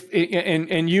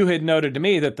you had noted to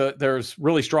me that there's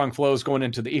really strong flows going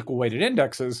into the equal weighted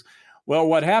indexes. Well,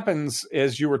 what happens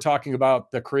is you were talking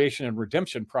about the creation and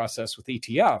redemption process with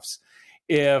ETFs.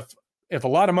 If a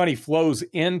lot of money flows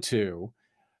into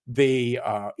the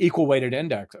equal weighted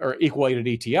index or equal weighted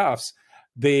ETFs,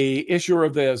 the issuer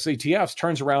of those ETFs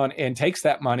turns around and takes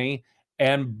that money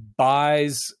and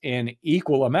buys in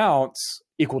equal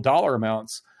dollar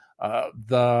amounts,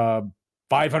 the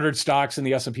 500 stocks in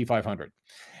the S&P 500.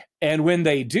 And when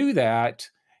they do that,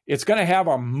 it's going to have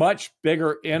a much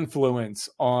bigger influence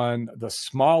on the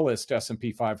smallest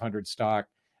S&P 500 stock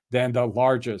than the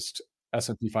largest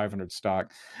S&P 500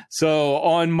 stock. So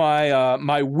on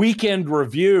my weekend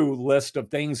review list of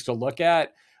things to look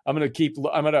at, I'm keeping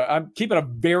a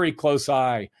very close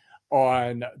eye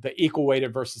on the equal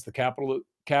weighted versus the cap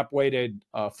weighted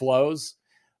flows,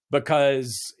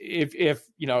 because if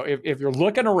you're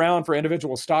looking around for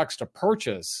individual stocks to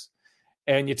purchase,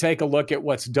 and you take a look at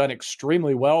what's done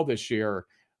extremely well this year,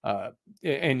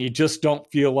 and you just don't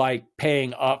feel like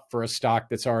paying up for a stock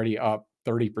that's already up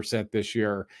 30% this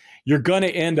year, you're going to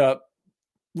end up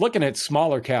looking at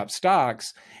smaller cap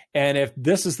stocks. And if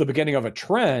this is the beginning of a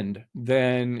trend,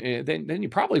 then you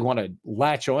probably want to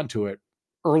latch onto it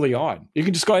early on. You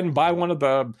can just go ahead and buy one of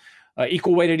the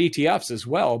equal weighted ETFs as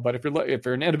well. But if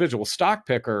you're an individual stock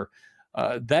picker,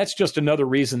 that's just another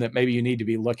reason that maybe you need to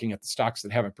be looking at the stocks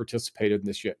that haven't participated in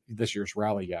this year's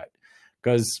rally yet.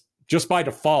 Because just by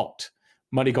default,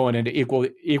 money going into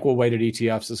equal weighted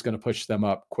ETFs is going to push them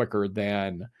up quicker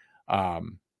than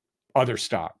other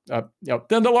stock, than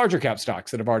the larger cap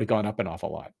stocks that have already gone up an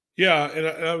awful lot. Yeah,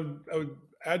 and I would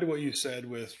add to what you said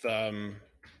with the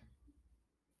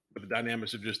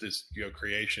dynamics of just this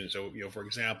creation. So for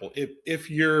example, if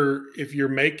you're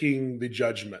making the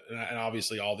judgment, and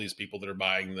obviously all these people that are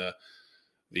buying the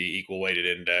equal weighted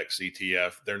index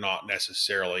ETF, they're not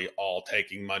necessarily all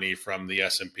taking money from the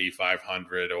S&P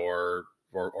 500 or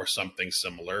something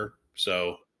similar.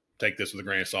 So take this with a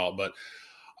grain of salt, but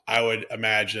I would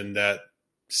imagine that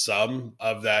some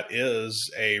of that is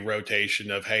a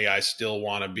rotation of, hey, I still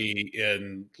want to be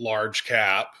in large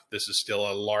cap. This is still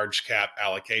a large cap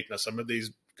allocate. Now, some of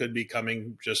these could be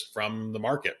coming just from the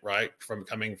market, right?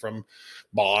 Coming from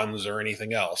bonds or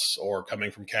anything else, or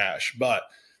coming from cash. But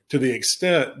to the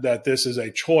extent that this is a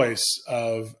choice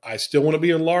of, I still want to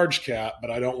be in large cap,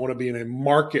 but I don't want to be in a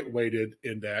market weighted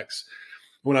index.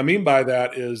 What I mean by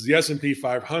that is the S&P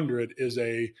 500 is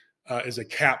a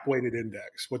cap weighted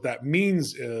index. What that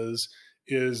means is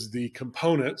the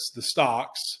components, the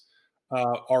stocks,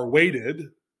 are weighted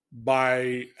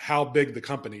by how big the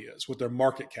company is, what their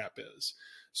market cap is.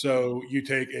 So you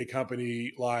take a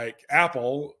company like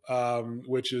Apple,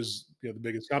 which is the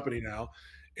biggest company now,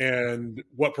 and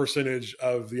what percentage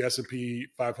of the S&P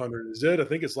 500 is it? I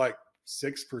think it's like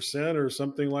 6% or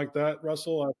something like that,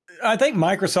 Russell. I think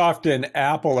Microsoft and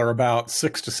Apple are about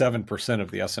 6 to 7%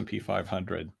 of the S&P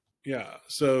 500. Yeah.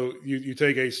 So you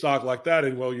take a stock like that,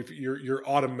 and well, you're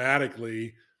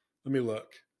automatically. Let me look.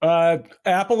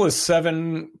 Apple is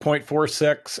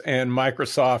 7.46 and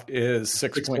Microsoft is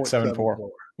 6.74.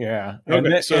 Yeah.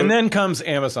 Okay, and then comes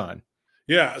Amazon.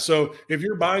 Yeah. So if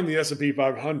you're buying the S&P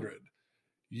 500,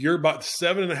 you're about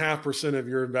 7.5% of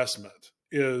your investment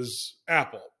is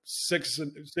Apple.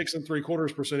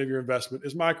 6.75% of your investment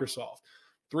is Microsoft.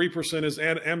 3% is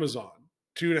Amazon.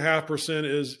 2.5%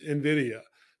 is NVIDIA.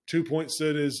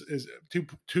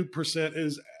 2%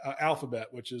 is Alphabet,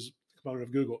 which is a component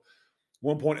of Google.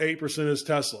 1.8% is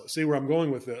Tesla. See where I'm going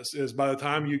with this is by the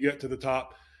time you get to the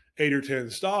top 8 or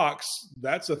 10 stocks,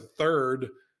 that's a third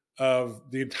of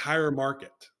the entire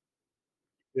market.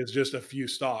 It's just a few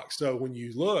stocks. So when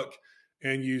you look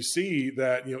and you see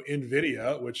that,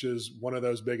 NVIDIA, which is one of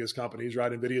those biggest companies,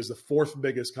 right? NVIDIA is the 4th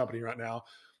biggest company right now.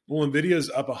 Well, NVIDIA is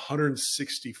up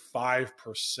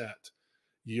 165%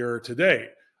 year to date.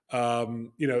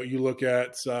 You look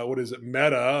at what is it?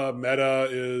 Meta. Meta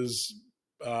is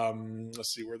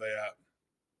let's see where they at.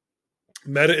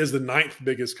 Meta is the 9th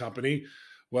biggest company.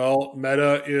 Well,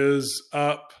 Meta is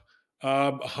up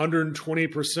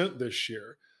 120% this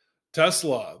year.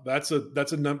 Tesla, that's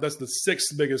the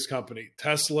 6th biggest company.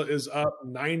 Tesla is up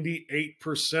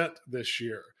 98% this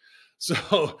year.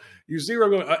 So you see where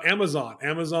I'm going. Amazon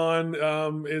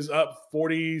is up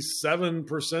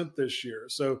 47% this year.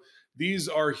 So these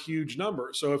are huge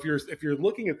numbers. So if you're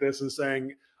looking at this and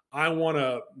saying, I want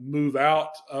to move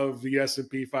out of the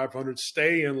S&P 500,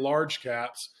 stay in large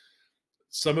caps,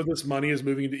 some of this money is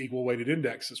moving into equal weighted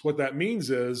indexes. What that means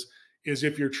is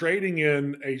if you're trading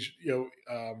in a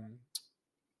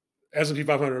S&P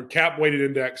 500 cap weighted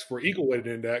index for equal weighted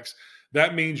index,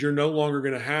 that means you're no longer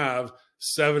going to have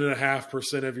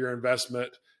 7.5% of your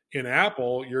investment in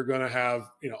Apple. You're going to have,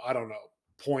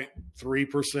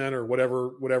 0.3% or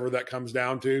whatever that comes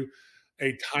down to,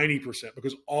 a tiny percent,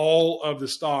 because all of the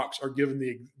stocks are given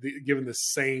the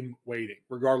same weighting,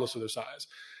 regardless of their size.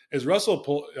 As Russell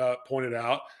pointed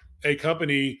out, a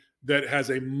company that has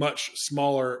a much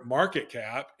smaller market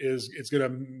cap it's going to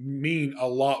mean a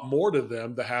lot more to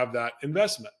them to have that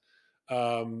investment,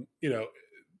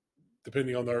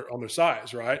 depending on their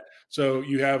size, right? So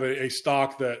you have a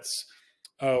stock that's,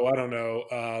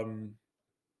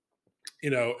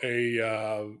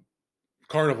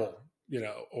 Carnival,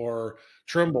 or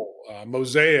Trimble,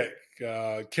 Mosaic,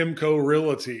 Kimco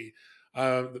Realty,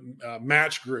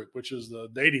 Match Group, which is the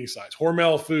dating sites,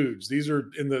 Hormel Foods. These are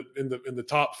in the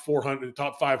top 400,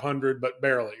 top 500, but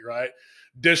barely, right?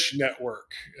 Dish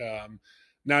Network.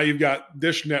 Now you've got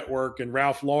Dish Network and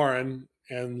Ralph Lauren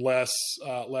and less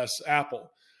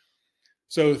Apple.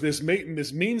 So this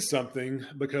means something,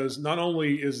 because not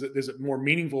only is it more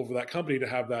meaningful for that company to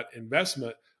have that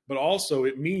investment, but also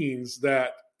it means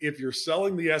that if you're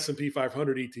selling the S&P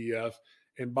 500 ETF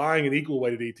and buying an equal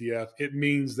weighted ETF, it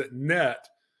means that net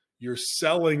you're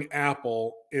selling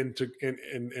Apple and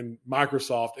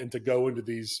Microsoft and to go into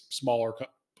these smaller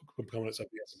components of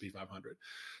the S&P 500.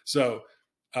 So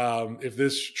if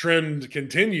this trend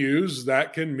continues,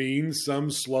 that can mean some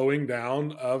slowing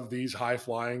down of these high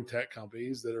flying tech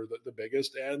companies that are the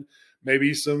biggest, and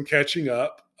maybe some catching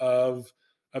up of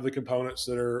the components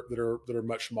that are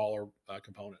much smaller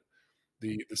component.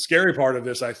 The scary part of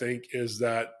this, I think, is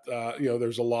that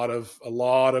there's a lot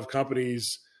of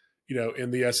companies in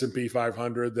the S&P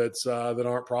 500 that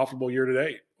aren't profitable year to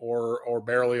date or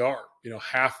barely are.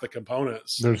 Half the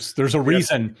components. There's a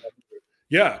reason.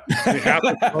 Yeah, half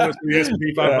the components of the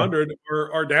S&P 500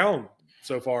 are down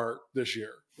so far this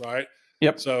year, right?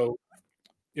 Yep. So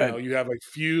you have a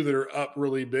few that are up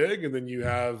really big, and then you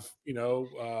have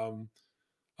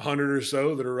 100 or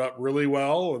so that are up really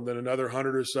well, and then another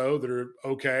 100 or so that are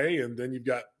okay, and then you've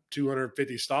got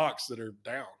 250 stocks that are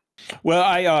down. Well,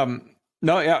 I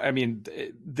mean,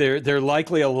 there are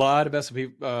likely a lot of S&P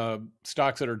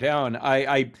stocks that are down.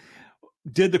 I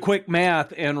did the quick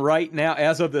math, and right now,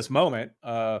 as of this moment,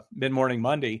 midday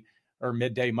Monday,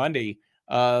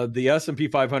 the S&P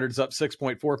 500 is up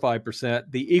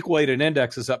 6.45%. The equal weighted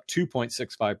index is up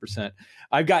 2.65%.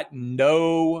 I've got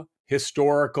no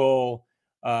historical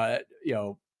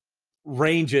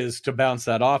ranges to bounce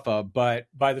that off of, but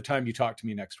by the time you talk to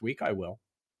me next week, I will.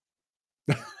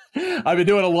 I've been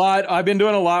doing a lot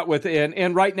with it,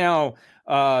 and right now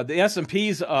the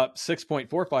S&P's up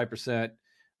 6.45%.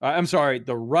 I'm sorry,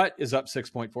 the RUT is up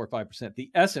 6.45%.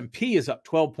 The S&P is up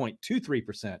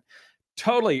 12.23%.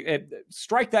 Totally,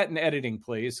 strike that in editing,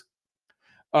 please.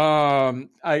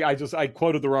 I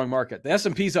quoted the wrong market. The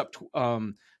S&P's up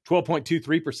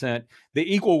 12.23%.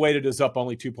 The equal weighted is up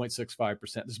only 2.65%.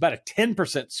 There's about a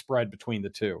 10% spread between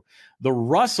the two. The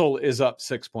Russell is up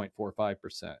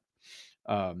 6.45%.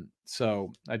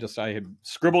 So I had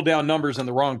scribbled down numbers in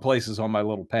the wrong places on my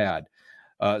little pad.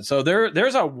 So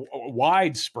there's a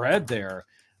wide spread there.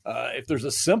 If there's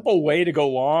a simple way to go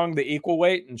long the equal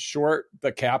weight and short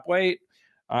the cap weight,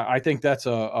 I think that's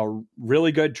a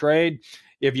really good trade.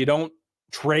 If you don't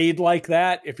trade like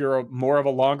that, if you're more of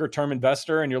a longer term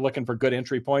investor and you're looking for good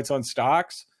entry points on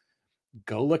stocks,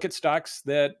 go look at stocks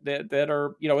that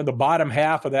are in the bottom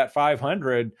half of that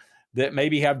 500 that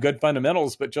maybe have good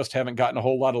fundamentals but just haven't gotten a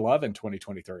whole lot of love in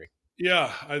 2023.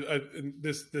 Yeah,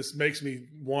 this makes me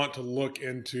want to look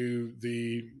into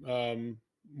the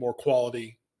more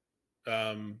quality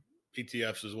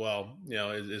ETFs as well.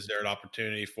 Is there an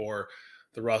opportunity for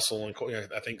the Russell? And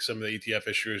I think some of the ETF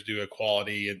issuers do a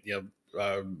quality and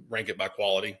rank it by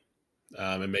quality,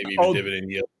 and maybe even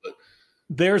dividend yield. But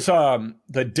there's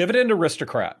the Dividend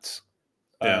Aristocrats,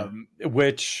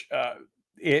 which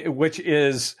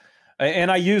is.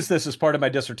 And I use this as part of my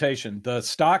dissertation. The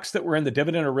stocks that were in the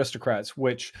Dividend Aristocrats,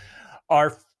 which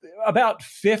are about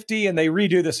 50, and they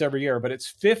redo this every year, but it's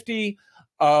 50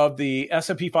 of the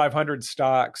S&P 500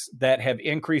 stocks that have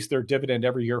increased their dividend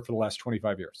every year for the last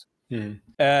 25 years. Mm-hmm.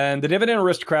 And the Dividend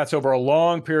Aristocrats over a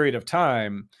long period of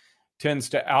time tends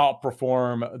to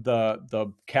outperform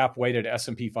the cap-weighted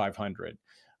S&P 500.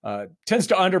 Tends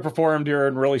to underperform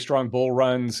during really strong bull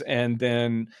runs,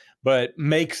 but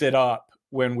makes it up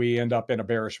when we end up in a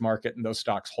bearish market and those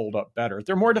stocks hold up better.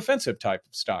 They're more defensive type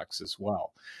of stocks as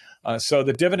well. So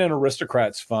the Dividend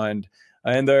Aristocrats Fund,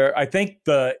 and I think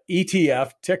the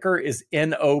ETF ticker is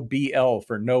NOBL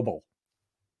for Noble.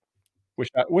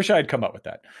 Wish I'd come up with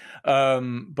that.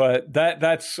 But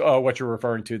that's what you're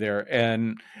referring to there.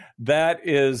 And that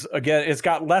is, again, it's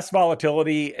got less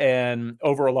volatility and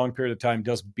over a long period of time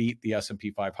does beat the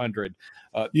S&P 500.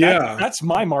 That's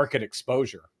my market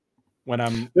exposure when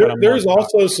I'm there's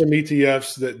also some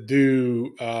ETFs that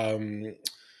do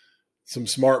some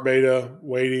smart beta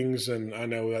weightings, and I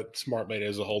know that smart beta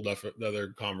is a whole other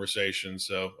conversation,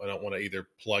 so I don't want to either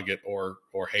plug it or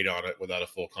hate on it without a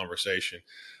full conversation.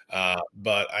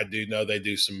 But I do know they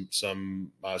do some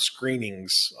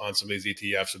screenings on some of these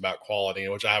ETFs about quality,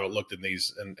 which I haven't looked at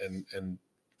these in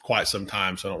quite some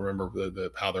time, so I don't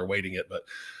remember how they're weighting it, but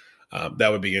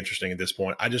that would be interesting at this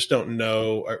point. I just don't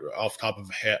know off the top of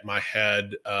my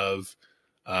head of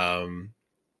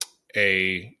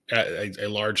a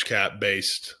large cap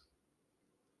based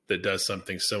that does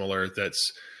something similar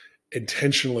that's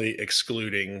intentionally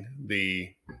excluding the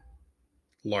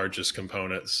largest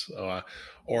components,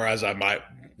 or as I might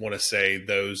want to say,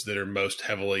 those that are most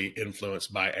heavily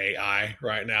influenced by AI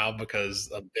right now, because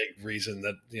a big reason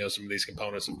that some of these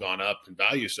components have gone up in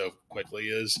value so quickly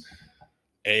is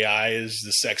AI is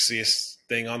the sexiest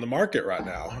thing on the market right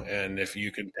now. And if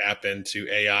you can tap into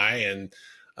AI, and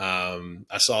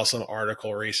I saw some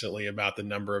article recently about the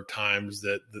number of times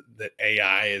that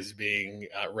AI is being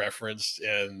referenced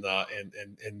in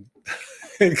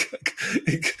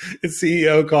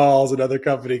CEO calls and other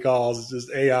company calls. It's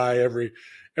just AI every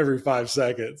 5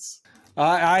 seconds.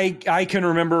 I can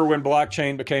remember when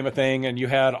blockchain became a thing and you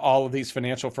had all of these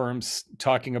financial firms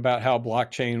talking about how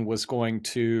blockchain was going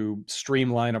to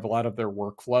streamline a lot of their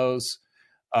workflows.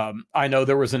 I know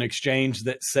there was an exchange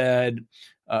that said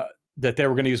that they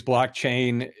were going to use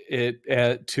blockchain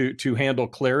to handle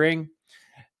clearing,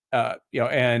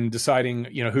 and deciding,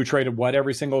 who traded what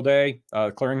every single day.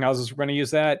 Clearinghouses were going to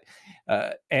use that.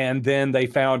 And then they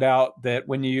found out that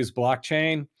when you use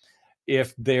blockchain,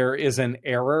 if there is an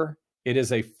error, it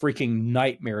is a freaking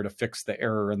nightmare to fix the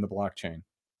error in the blockchain.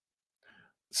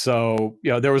 So,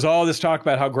 there was all this talk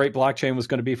about how great blockchain was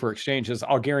going to be for exchanges.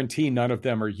 I'll guarantee none of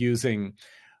them are using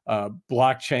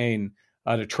blockchain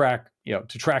to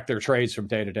track their trades from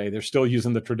day to day. They're still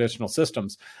using the traditional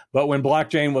systems. But when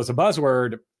blockchain was a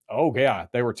buzzword, oh yeah,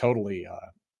 they were totally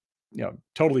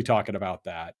talking about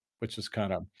that, which is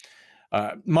kind of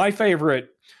my favorite.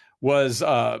 Was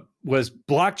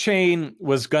blockchain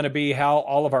was going to be how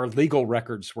all of our legal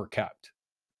records were kept.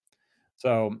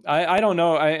 So I don't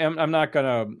know. I'm not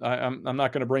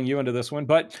gonna bring you into this one,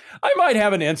 but I might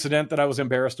have an incident that I was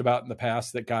embarrassed about in the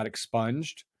past that got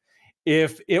expunged.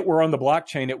 If it were on the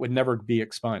blockchain, it would never be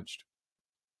expunged.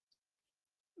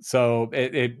 So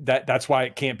that's why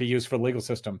it can't be used for the legal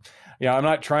system. I'm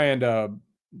not trying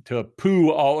to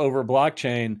poo all over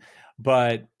blockchain,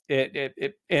 but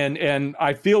and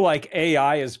I feel like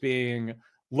AI is being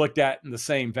looked at in the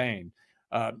same vein.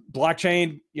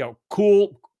 Blockchain,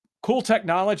 cool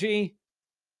technology,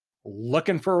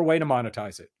 looking for a way to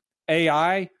monetize it.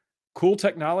 AI, cool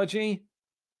technology,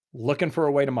 looking for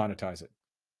a way to monetize it.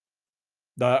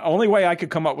 The only way I could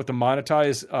come up with to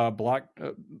monetize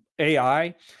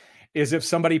AI is if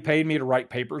somebody paid me to write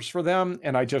papers for them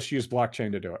and I just used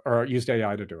blockchain to do it, or used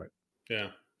AI to do it. Yeah.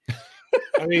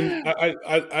 I mean,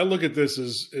 I look at this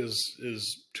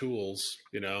as tools,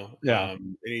 Yeah.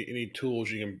 Any tools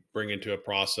you can bring into a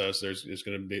process,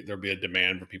 there'll be a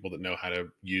demand for people that know how to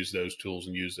use those tools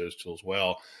and use those tools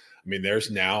well. I mean,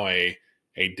 there's now a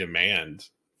demand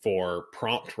for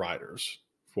prompt writers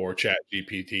for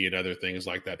ChatGPT and other things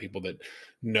like that, people that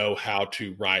know how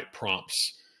to write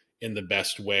prompts in the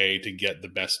best way to get the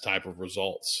best type of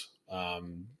results.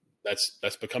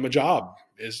 That's become a job,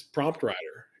 is prompt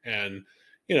writer. And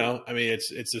I mean,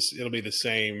 it'll be the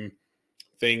same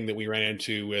thing that we ran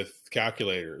into with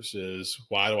calculators. Is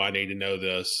why do I need to know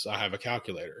this? I have a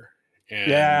calculator. And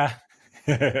yeah.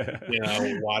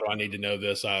 Why do I need to know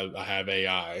this? I have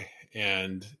AI,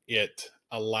 and it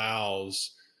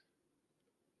allows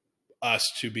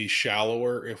us to be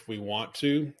shallower if we want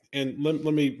to. And let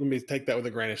me take that with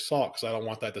a grain of salt, because I don't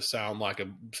want that to sound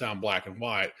black and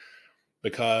white.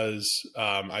 Because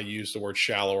I use the word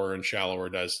shallower, and shallower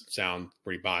does sound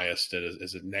pretty biased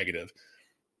as a negative.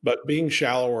 But being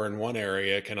shallower in one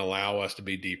area can allow us to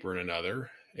be deeper in another.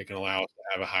 It can allow us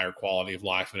to have a higher quality of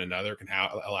life in another. It can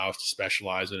allow us to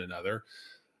specialize in another.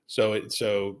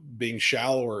 So being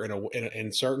shallower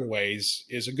in certain ways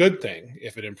is a good thing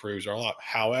if it improves our life.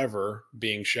 However,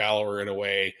 being shallower in a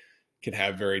way can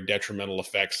have very detrimental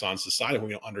effects on society when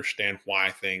we don't understand why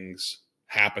things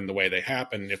happen the way they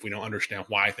happen. If we don't understand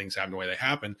why things happen the way they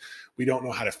happen, we don't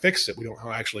know how to fix it. We don't know how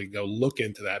to actually go look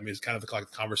into that. I mean, it's kind of like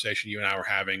the conversation you and I were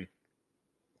having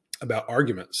about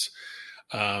arguments.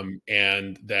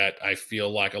 And that I feel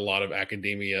like a lot of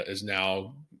academia is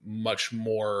now much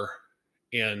more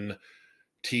in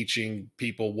teaching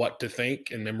people what to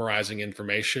think and memorizing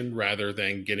information rather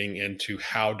than getting into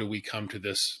how do we come to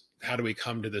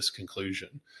this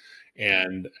conclusion,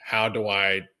 and how do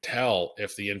I tell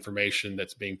if the information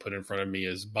that's being put in front of me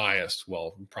is biased?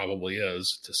 Well, it probably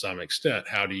is to some extent.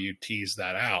 How do you tease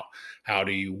that out? How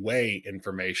do you weigh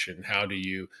information? How do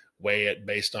you weigh it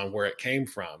based on where it came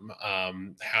from?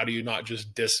 How do you not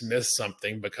just dismiss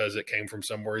something because it came from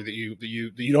somewhere that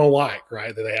you don't like,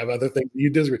 right? That they have other things that you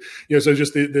disagree. So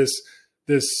just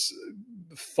this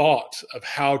thought of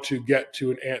how to get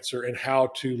to an answer and how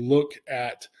to look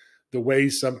at the way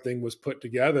something was put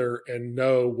together and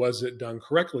know, was it done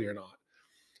correctly or not?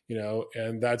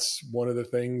 And that's one of the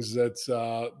things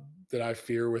that I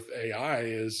fear with AI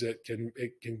is it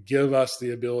can give us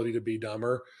the ability to be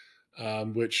dumber,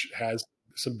 which has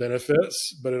some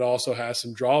benefits, but it also has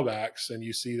some drawbacks. And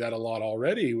you see that a lot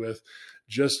already with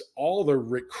just all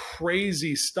the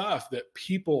crazy stuff that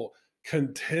people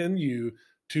continue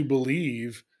to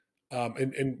believe,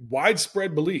 and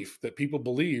widespread belief that people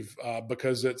believe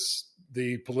because it's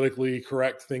the politically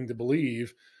correct thing to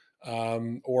believe,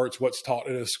 or it's what's taught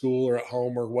in a school or at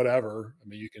home or whatever. I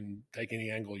mean, you can take any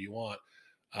angle you want,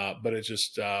 but it's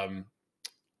just,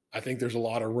 I think there's a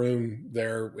lot of room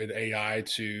there with AI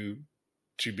to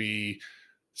be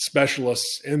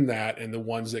specialists in that, and the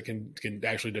ones that can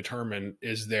actually determine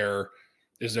is there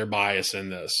bias in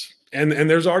this. And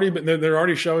they're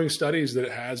already showing studies that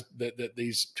that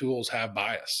these tools have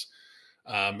bias.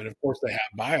 And of course they have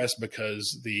bias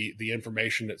because the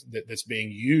information that's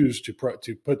being used to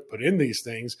put in these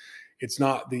things, it's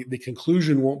not the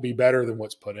conclusion won't be better than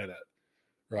what's put in it.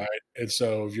 Right. And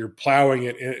so if you're plowing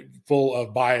it full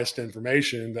of biased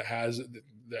information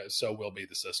that so will be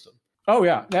the system. Oh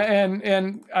yeah.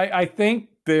 And I think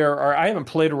I haven't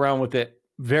played around with it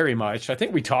very much. I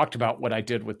think we talked about what I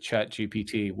did with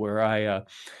ChatGPT, where I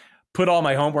put all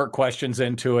my homework questions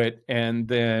into it and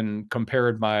then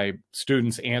compared my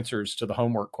students' answers to the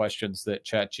homework questions that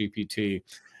ChatGPT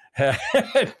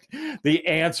had, the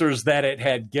answers that it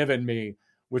had given me,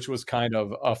 which was kind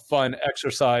of a fun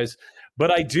exercise. But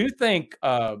I do think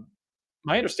my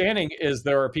understanding is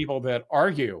there are people that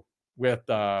argue with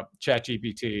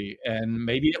ChatGPT, and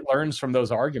maybe it learns from those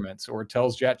arguments or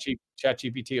tells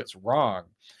ChatGPT it's wrong.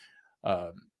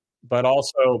 But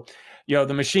also,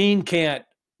 the machine can't.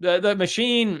 The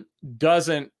machine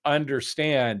doesn't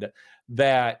understand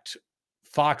that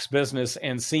Fox Business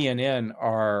and CNN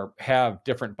have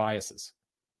different biases.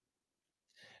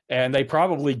 And they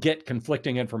probably get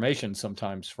conflicting information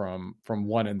sometimes from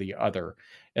one and the other.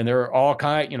 And there are all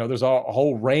there's a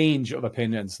whole range of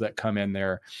opinions that come in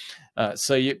there.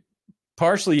 So you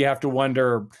have to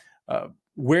wonder,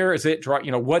 where is it,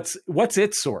 what's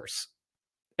its source?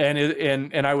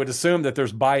 And I would assume that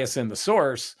there's bias in the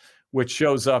source, which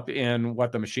shows up in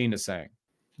what the machine is saying.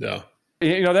 Yeah.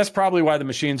 That's probably why the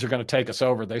machines are going to take us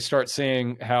over. They start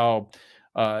seeing how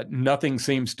nothing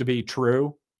seems to be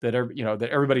true, that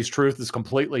everybody's truth is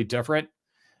completely different,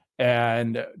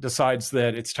 and decides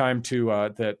that it's time to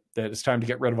that it's time to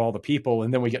get rid of all the people,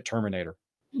 and then we get Terminator.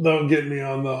 Don't get me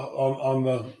on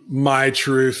the my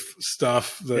truth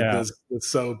stuff that's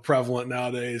so prevalent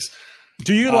nowadays.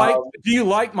 Do you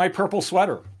like my purple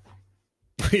sweater?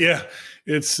 Yeah,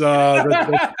 it's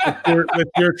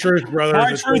your truth, brother.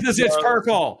 My truth is it's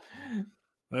purple.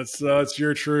 That's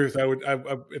your truth.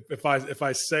 If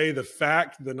I say the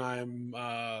fact, then I'm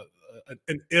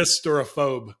an ist or a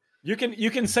phobe. You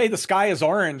can say the sky is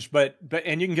orange, but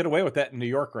you can get away with that in New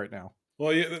York right now.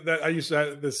 Well, yeah, I used to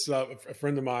have this a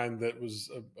friend of mine that was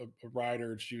a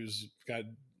writer. She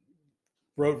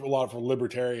wrote a lot for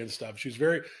libertarian stuff. She was a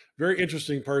very, very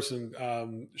interesting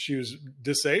person. She was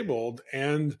disabled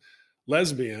and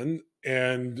lesbian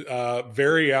and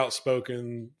very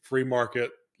outspoken free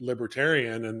market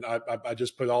libertarian. And I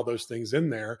just put all those things in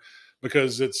there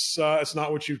because it's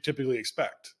not what you typically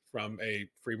expect from a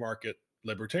free market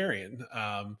libertarian.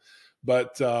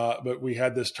 But we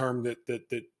had this term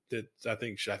that I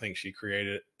think she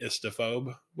created,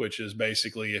 istophobe, which is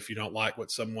basically if you don't like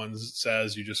what someone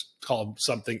says, you just call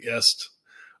something ist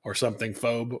or something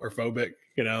phobe or phobic,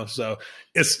 So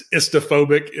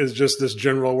istophobic is just this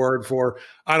general word for,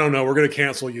 I don't know, we're going to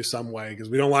cancel you some way because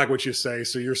we don't like what you say.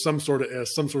 So you're some sort of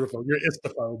ist, some sort of phobe. You're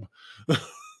istophobe.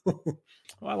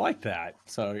 Well, I like that.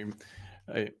 So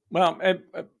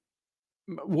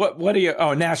What do you?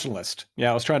 Oh, nationalist.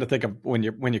 Yeah, I was trying to think of when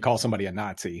you call somebody a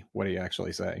Nazi, what do you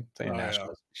actually say? Say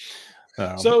nationalist.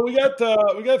 Yeah. So we got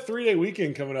 3-day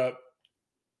weekend coming up.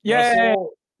 Yeah,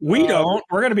 Russell, we don't.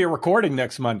 We're going to be recording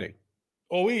next Monday.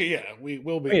 Well, we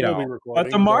will be recording. But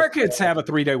the markets have a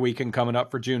 3-day weekend coming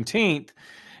up for Juneteenth,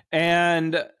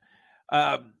 and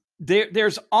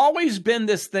there's always been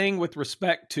this thing with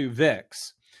respect to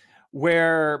VIX,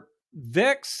 where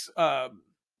VIX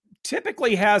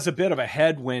typically has a bit of a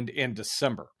headwind in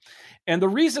December. And the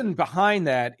reason behind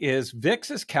that is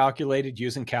VIX is calculated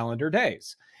using calendar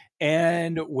days.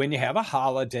 And when you have a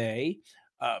holiday,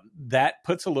 that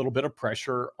puts a little bit of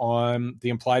pressure on the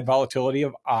implied volatility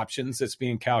of options that's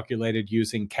being calculated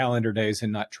using calendar days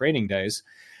and not trading days.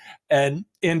 And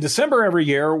in December every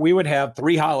year, we would have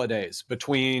 3 holidays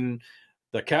between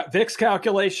the VIX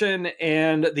calculation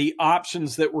and the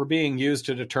options that were being used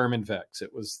to determine VIX.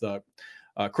 It was the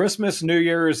Christmas, New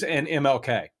Year's, and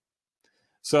MLK.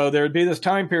 So there would be this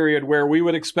time period where we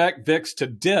would expect VIX to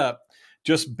dip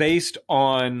just based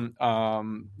on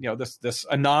this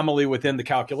anomaly within the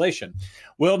calculation.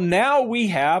 Well, now we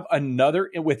have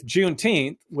another with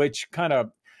Juneteenth, which kind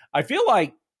of, I feel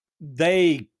like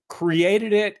they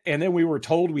created it and then we were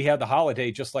told we had the holiday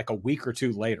just like a week or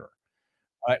two later.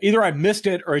 Either I missed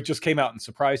it or it just came out and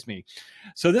surprised me.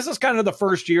 So this is kind of the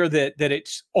first year that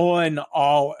it's on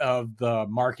all of the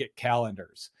market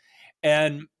calendars.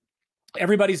 And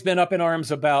everybody's been up in arms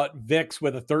about VIX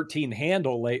with a 13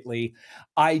 handle lately.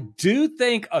 I do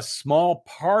think a small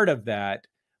part of that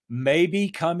may be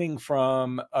coming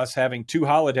from us having 2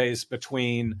 holidays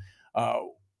between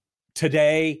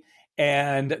today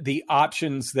and the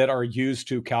options that are used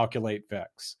to calculate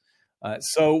VIX.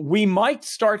 So we might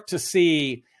start to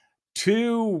see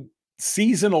 2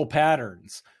 seasonal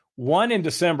patterns. One in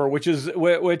December, which is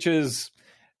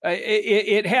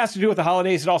it has to do with the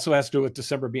holidays. It also has to do with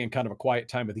December being kind of a quiet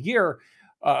time of the year.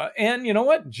 And you know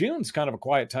what? June's kind of a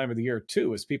quiet time of the year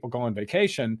too, as people go on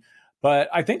vacation. But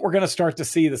I think we're going to start to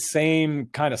see the same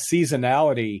kind of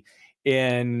seasonality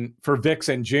for VIX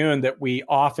in June that we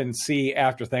often see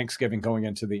after Thanksgiving going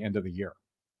into the end of the year.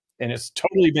 And it's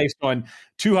totally based on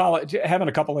having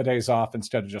a couple of days off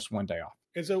instead of just one day off.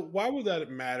 And so why would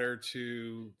that matter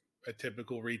to a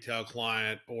typical retail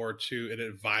client or to an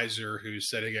advisor who's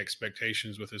setting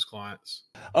expectations with his clients?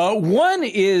 One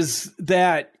is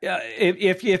that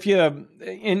if you,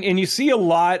 and you see a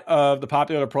lot of the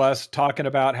popular press talking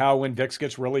about how when VIX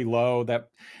gets really low,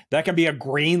 that can be a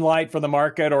green light for the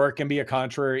market or it can be a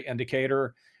contrary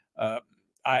indicator.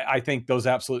 I think those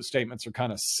absolute statements are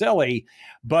kind of silly,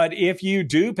 but if you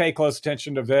do pay close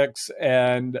attention to VIX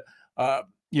and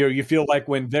you feel like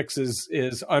when VIX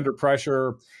is under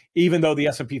pressure, even though the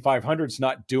S&P 500 is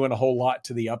not doing a whole lot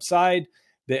to the upside,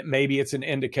 that maybe it's an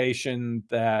indication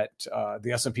that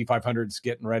the S&P 500 is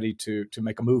getting ready to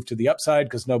make a move to the upside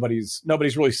because nobody's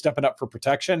really stepping up for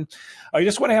protection. You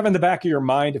just want to have in the back of your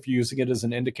mind, if you're using it as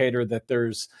an indicator, that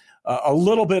there's a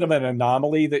little bit of an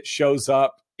anomaly that shows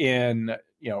up in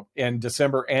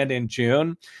December and in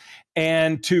June.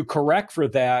 And to correct for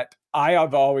that, I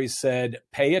have always said,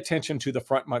 pay attention to the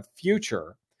front month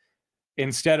future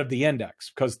instead of the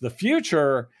index, because the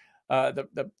future,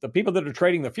 the people that are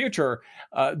trading the future,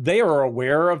 they are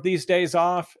aware of these days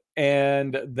off,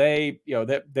 and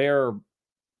they're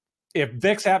if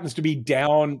VIX happens to be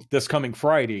down this coming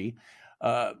Friday,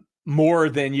 more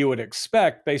than you would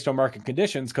expect based on market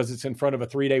conditions, because it's in front of a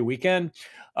 3-day weekend,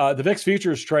 the VIX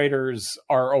futures traders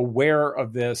are aware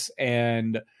of this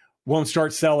and won't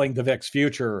start selling the VIX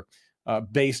future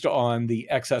based on the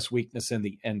excess weakness in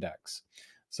the index.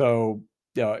 So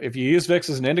if you use VIX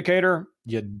as an indicator,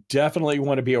 you definitely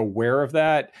want to be aware of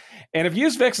that. And if you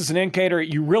use VIX as an indicator,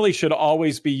 you really should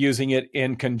always be using it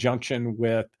in conjunction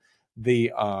with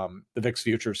the VIX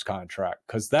futures contract,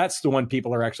 because that's the one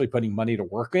people are actually putting money to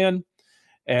work in.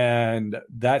 And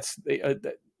that's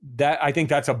that. I think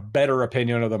that's a better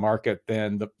opinion of the market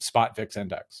than the spot VIX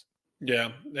index.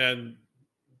 Yeah. And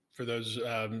for those,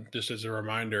 just as a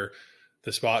reminder,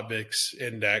 the spot VIX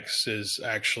index is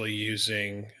actually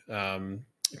using a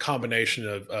combination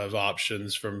of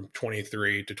options from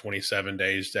 23 to 27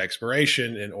 days to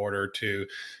expiration in order to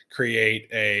create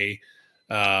a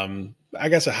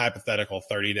hypothetical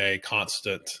 30-day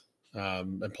constant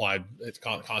implied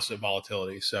constant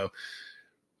volatility. So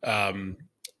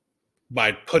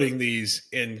by putting these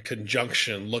in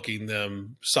conjunction, looking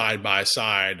them side by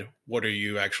side, what are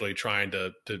you actually trying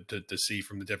to see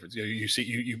from the difference? You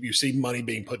see money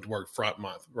being put to work front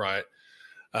month, right?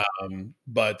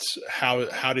 But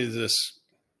how does this?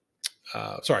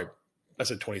 I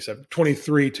said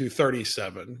 23 to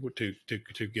 37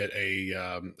 to get a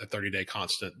 30-day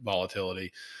constant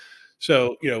volatility.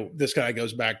 So, this kind of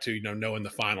goes back to, knowing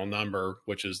the final number,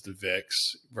 which is the VIX,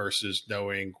 versus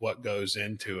knowing what goes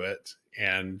into it,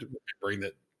 and remembering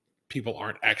that people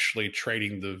aren't actually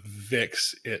trading the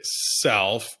VIX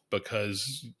itself,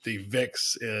 because the VIX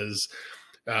is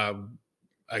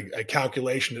a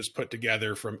calculation that's put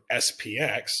together from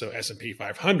SPX, so S&P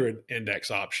 500 index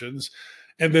options.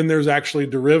 And then there's actually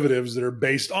derivatives that are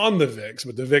based on the VIX,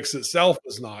 but the VIX itself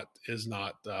is not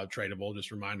tradable.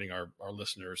 Just reminding our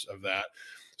listeners of that.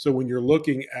 So when you're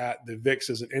looking at the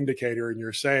VIX as an indicator, and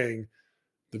you're saying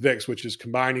the VIX, which is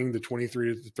combining the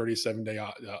 23 to 37 day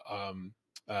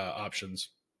options,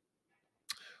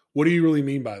 what do you really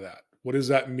mean by that? What does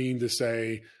that mean to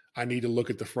say I need to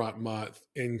look at the front month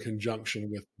in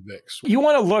conjunction with the VIX? You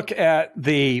want to look at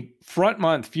the front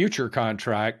month future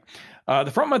contract.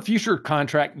 The front month future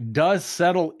contract does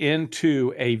settle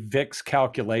into a VIX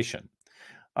calculation.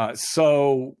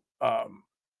 The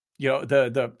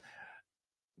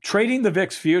trading the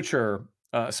VIX future,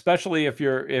 especially if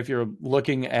you're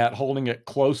looking at holding it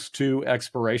close to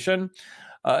expiration,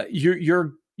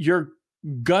 you're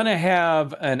gonna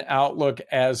have an outlook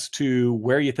as to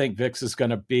where you think VIX is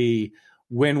going to be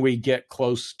when we get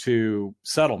close to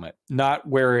settlement, not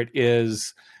where it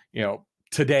is,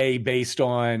 today based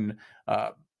on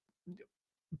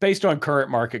current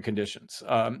market conditions.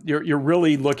 You're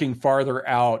really looking farther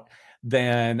out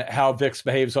than how VIX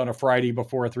behaves on a Friday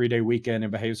before a 3-day weekend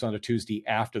and behaves on a Tuesday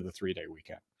after the 3-day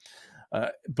weekend.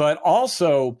 But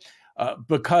also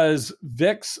because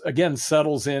VIX, again,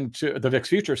 the VIX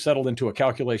future settled into a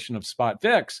calculation of spot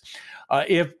VIX.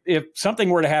 If something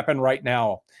were to happen right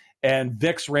now and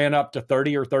VIX ran up to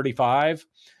 30 or 35,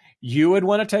 you would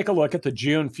want to take a look at the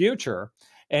June future.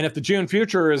 And if the June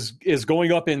future is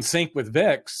going up in sync with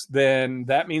VIX, then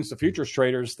that means the futures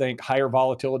traders think higher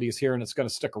volatility is here and it's going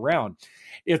to stick around.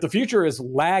 If the future is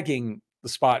lagging the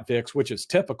spot VIX, which is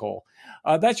typical,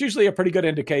 that's usually a pretty good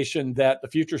indication that the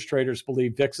futures traders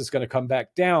believe VIX is going to come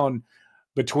back down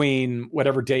between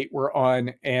whatever date we're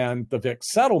on and the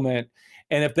VIX settlement.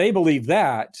 And if they believe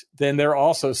that, then they're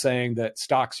also saying that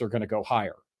stocks are going to go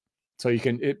higher. So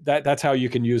that's how you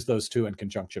can use those two in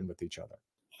conjunction with each other.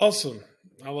 Awesome.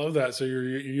 I love that. So you're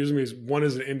using me as one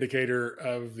as an indicator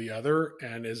of the other,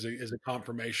 and as a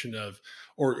confirmation of,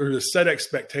 or to set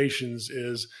expectations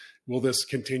is, will this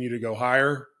continue to go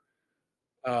higher?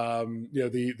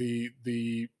 The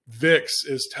VIX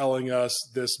is telling us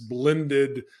this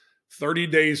blended 30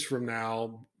 days from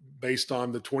now, based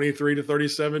on the 23 to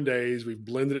 37 days, we've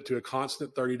blended it to a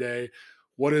constant 30-day.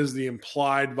 What is the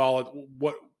implied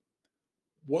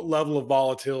what level of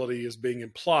volatility is being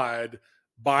implied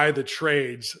by the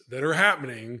trades that are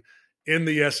happening in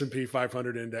the S&P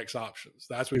 500 index options?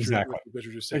 That's what exactly.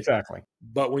 you're just saying. Exactly.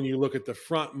 But when you look at the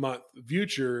front month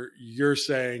future, you're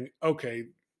saying, okay,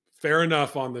 fair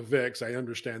enough on the VIX. I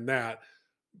understand that.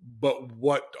 But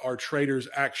what are traders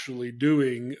actually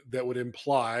doing that would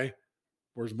imply,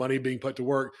 where's money being put to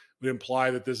work, would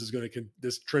imply that this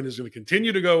trend is going to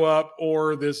continue to go up,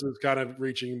 or this is kind of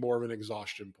reaching more of an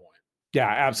exhaustion point? Yeah,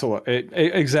 absolutely.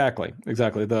 Exactly.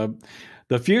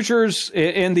 The futures,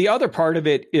 and the other part of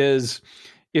it is,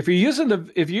 if you're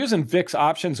using VIX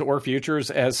options or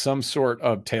futures as some sort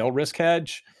of tail risk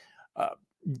hedge,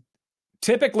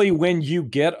 typically when you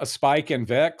get a spike in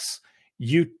VIX,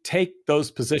 you take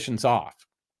those positions off.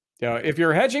 If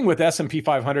you're hedging with S&P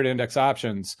 500 index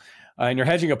options and you're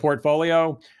hedging a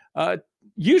portfolio,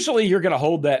 usually you're going to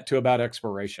hold that to about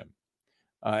expiration.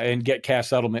 And get cash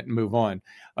settlement and move on.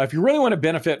 If you really want to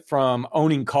benefit from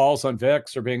owning calls on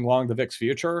VIX or being long the VIX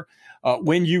future,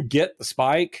 when you get the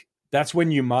spike, that's when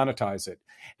you monetize it.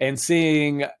 And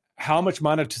seeing how much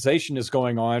monetization is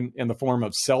going on in the form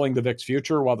of selling the VIX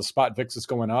future while the spot VIX is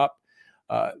going up,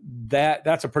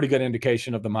 that's a pretty good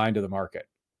indication of the mind of the market.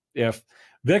 If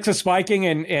VIX is spiking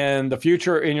and the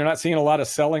future, and you're not seeing a lot of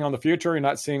selling on the future, you're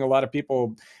not seeing a lot of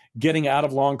people getting out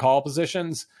of long call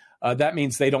positions, that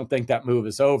means they don't think that move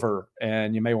is over,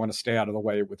 and you may want to stay out of the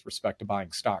way with respect to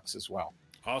buying stocks as well.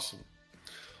 Awesome.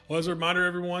 Well, as a reminder,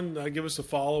 everyone, give us a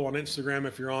follow on Instagram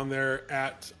if you're on there,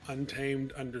 at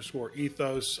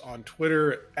Untamed_Ethos, on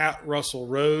Twitter at Russell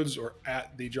Rhoads or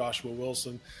at the Joshua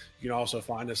Wilson. You can also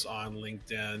find us on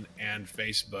LinkedIn and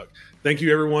Facebook. Thank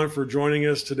you, everyone, for joining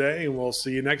us today, and we'll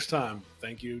see you next time.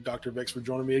 Thank you, Dr. Vix, for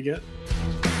joining me again.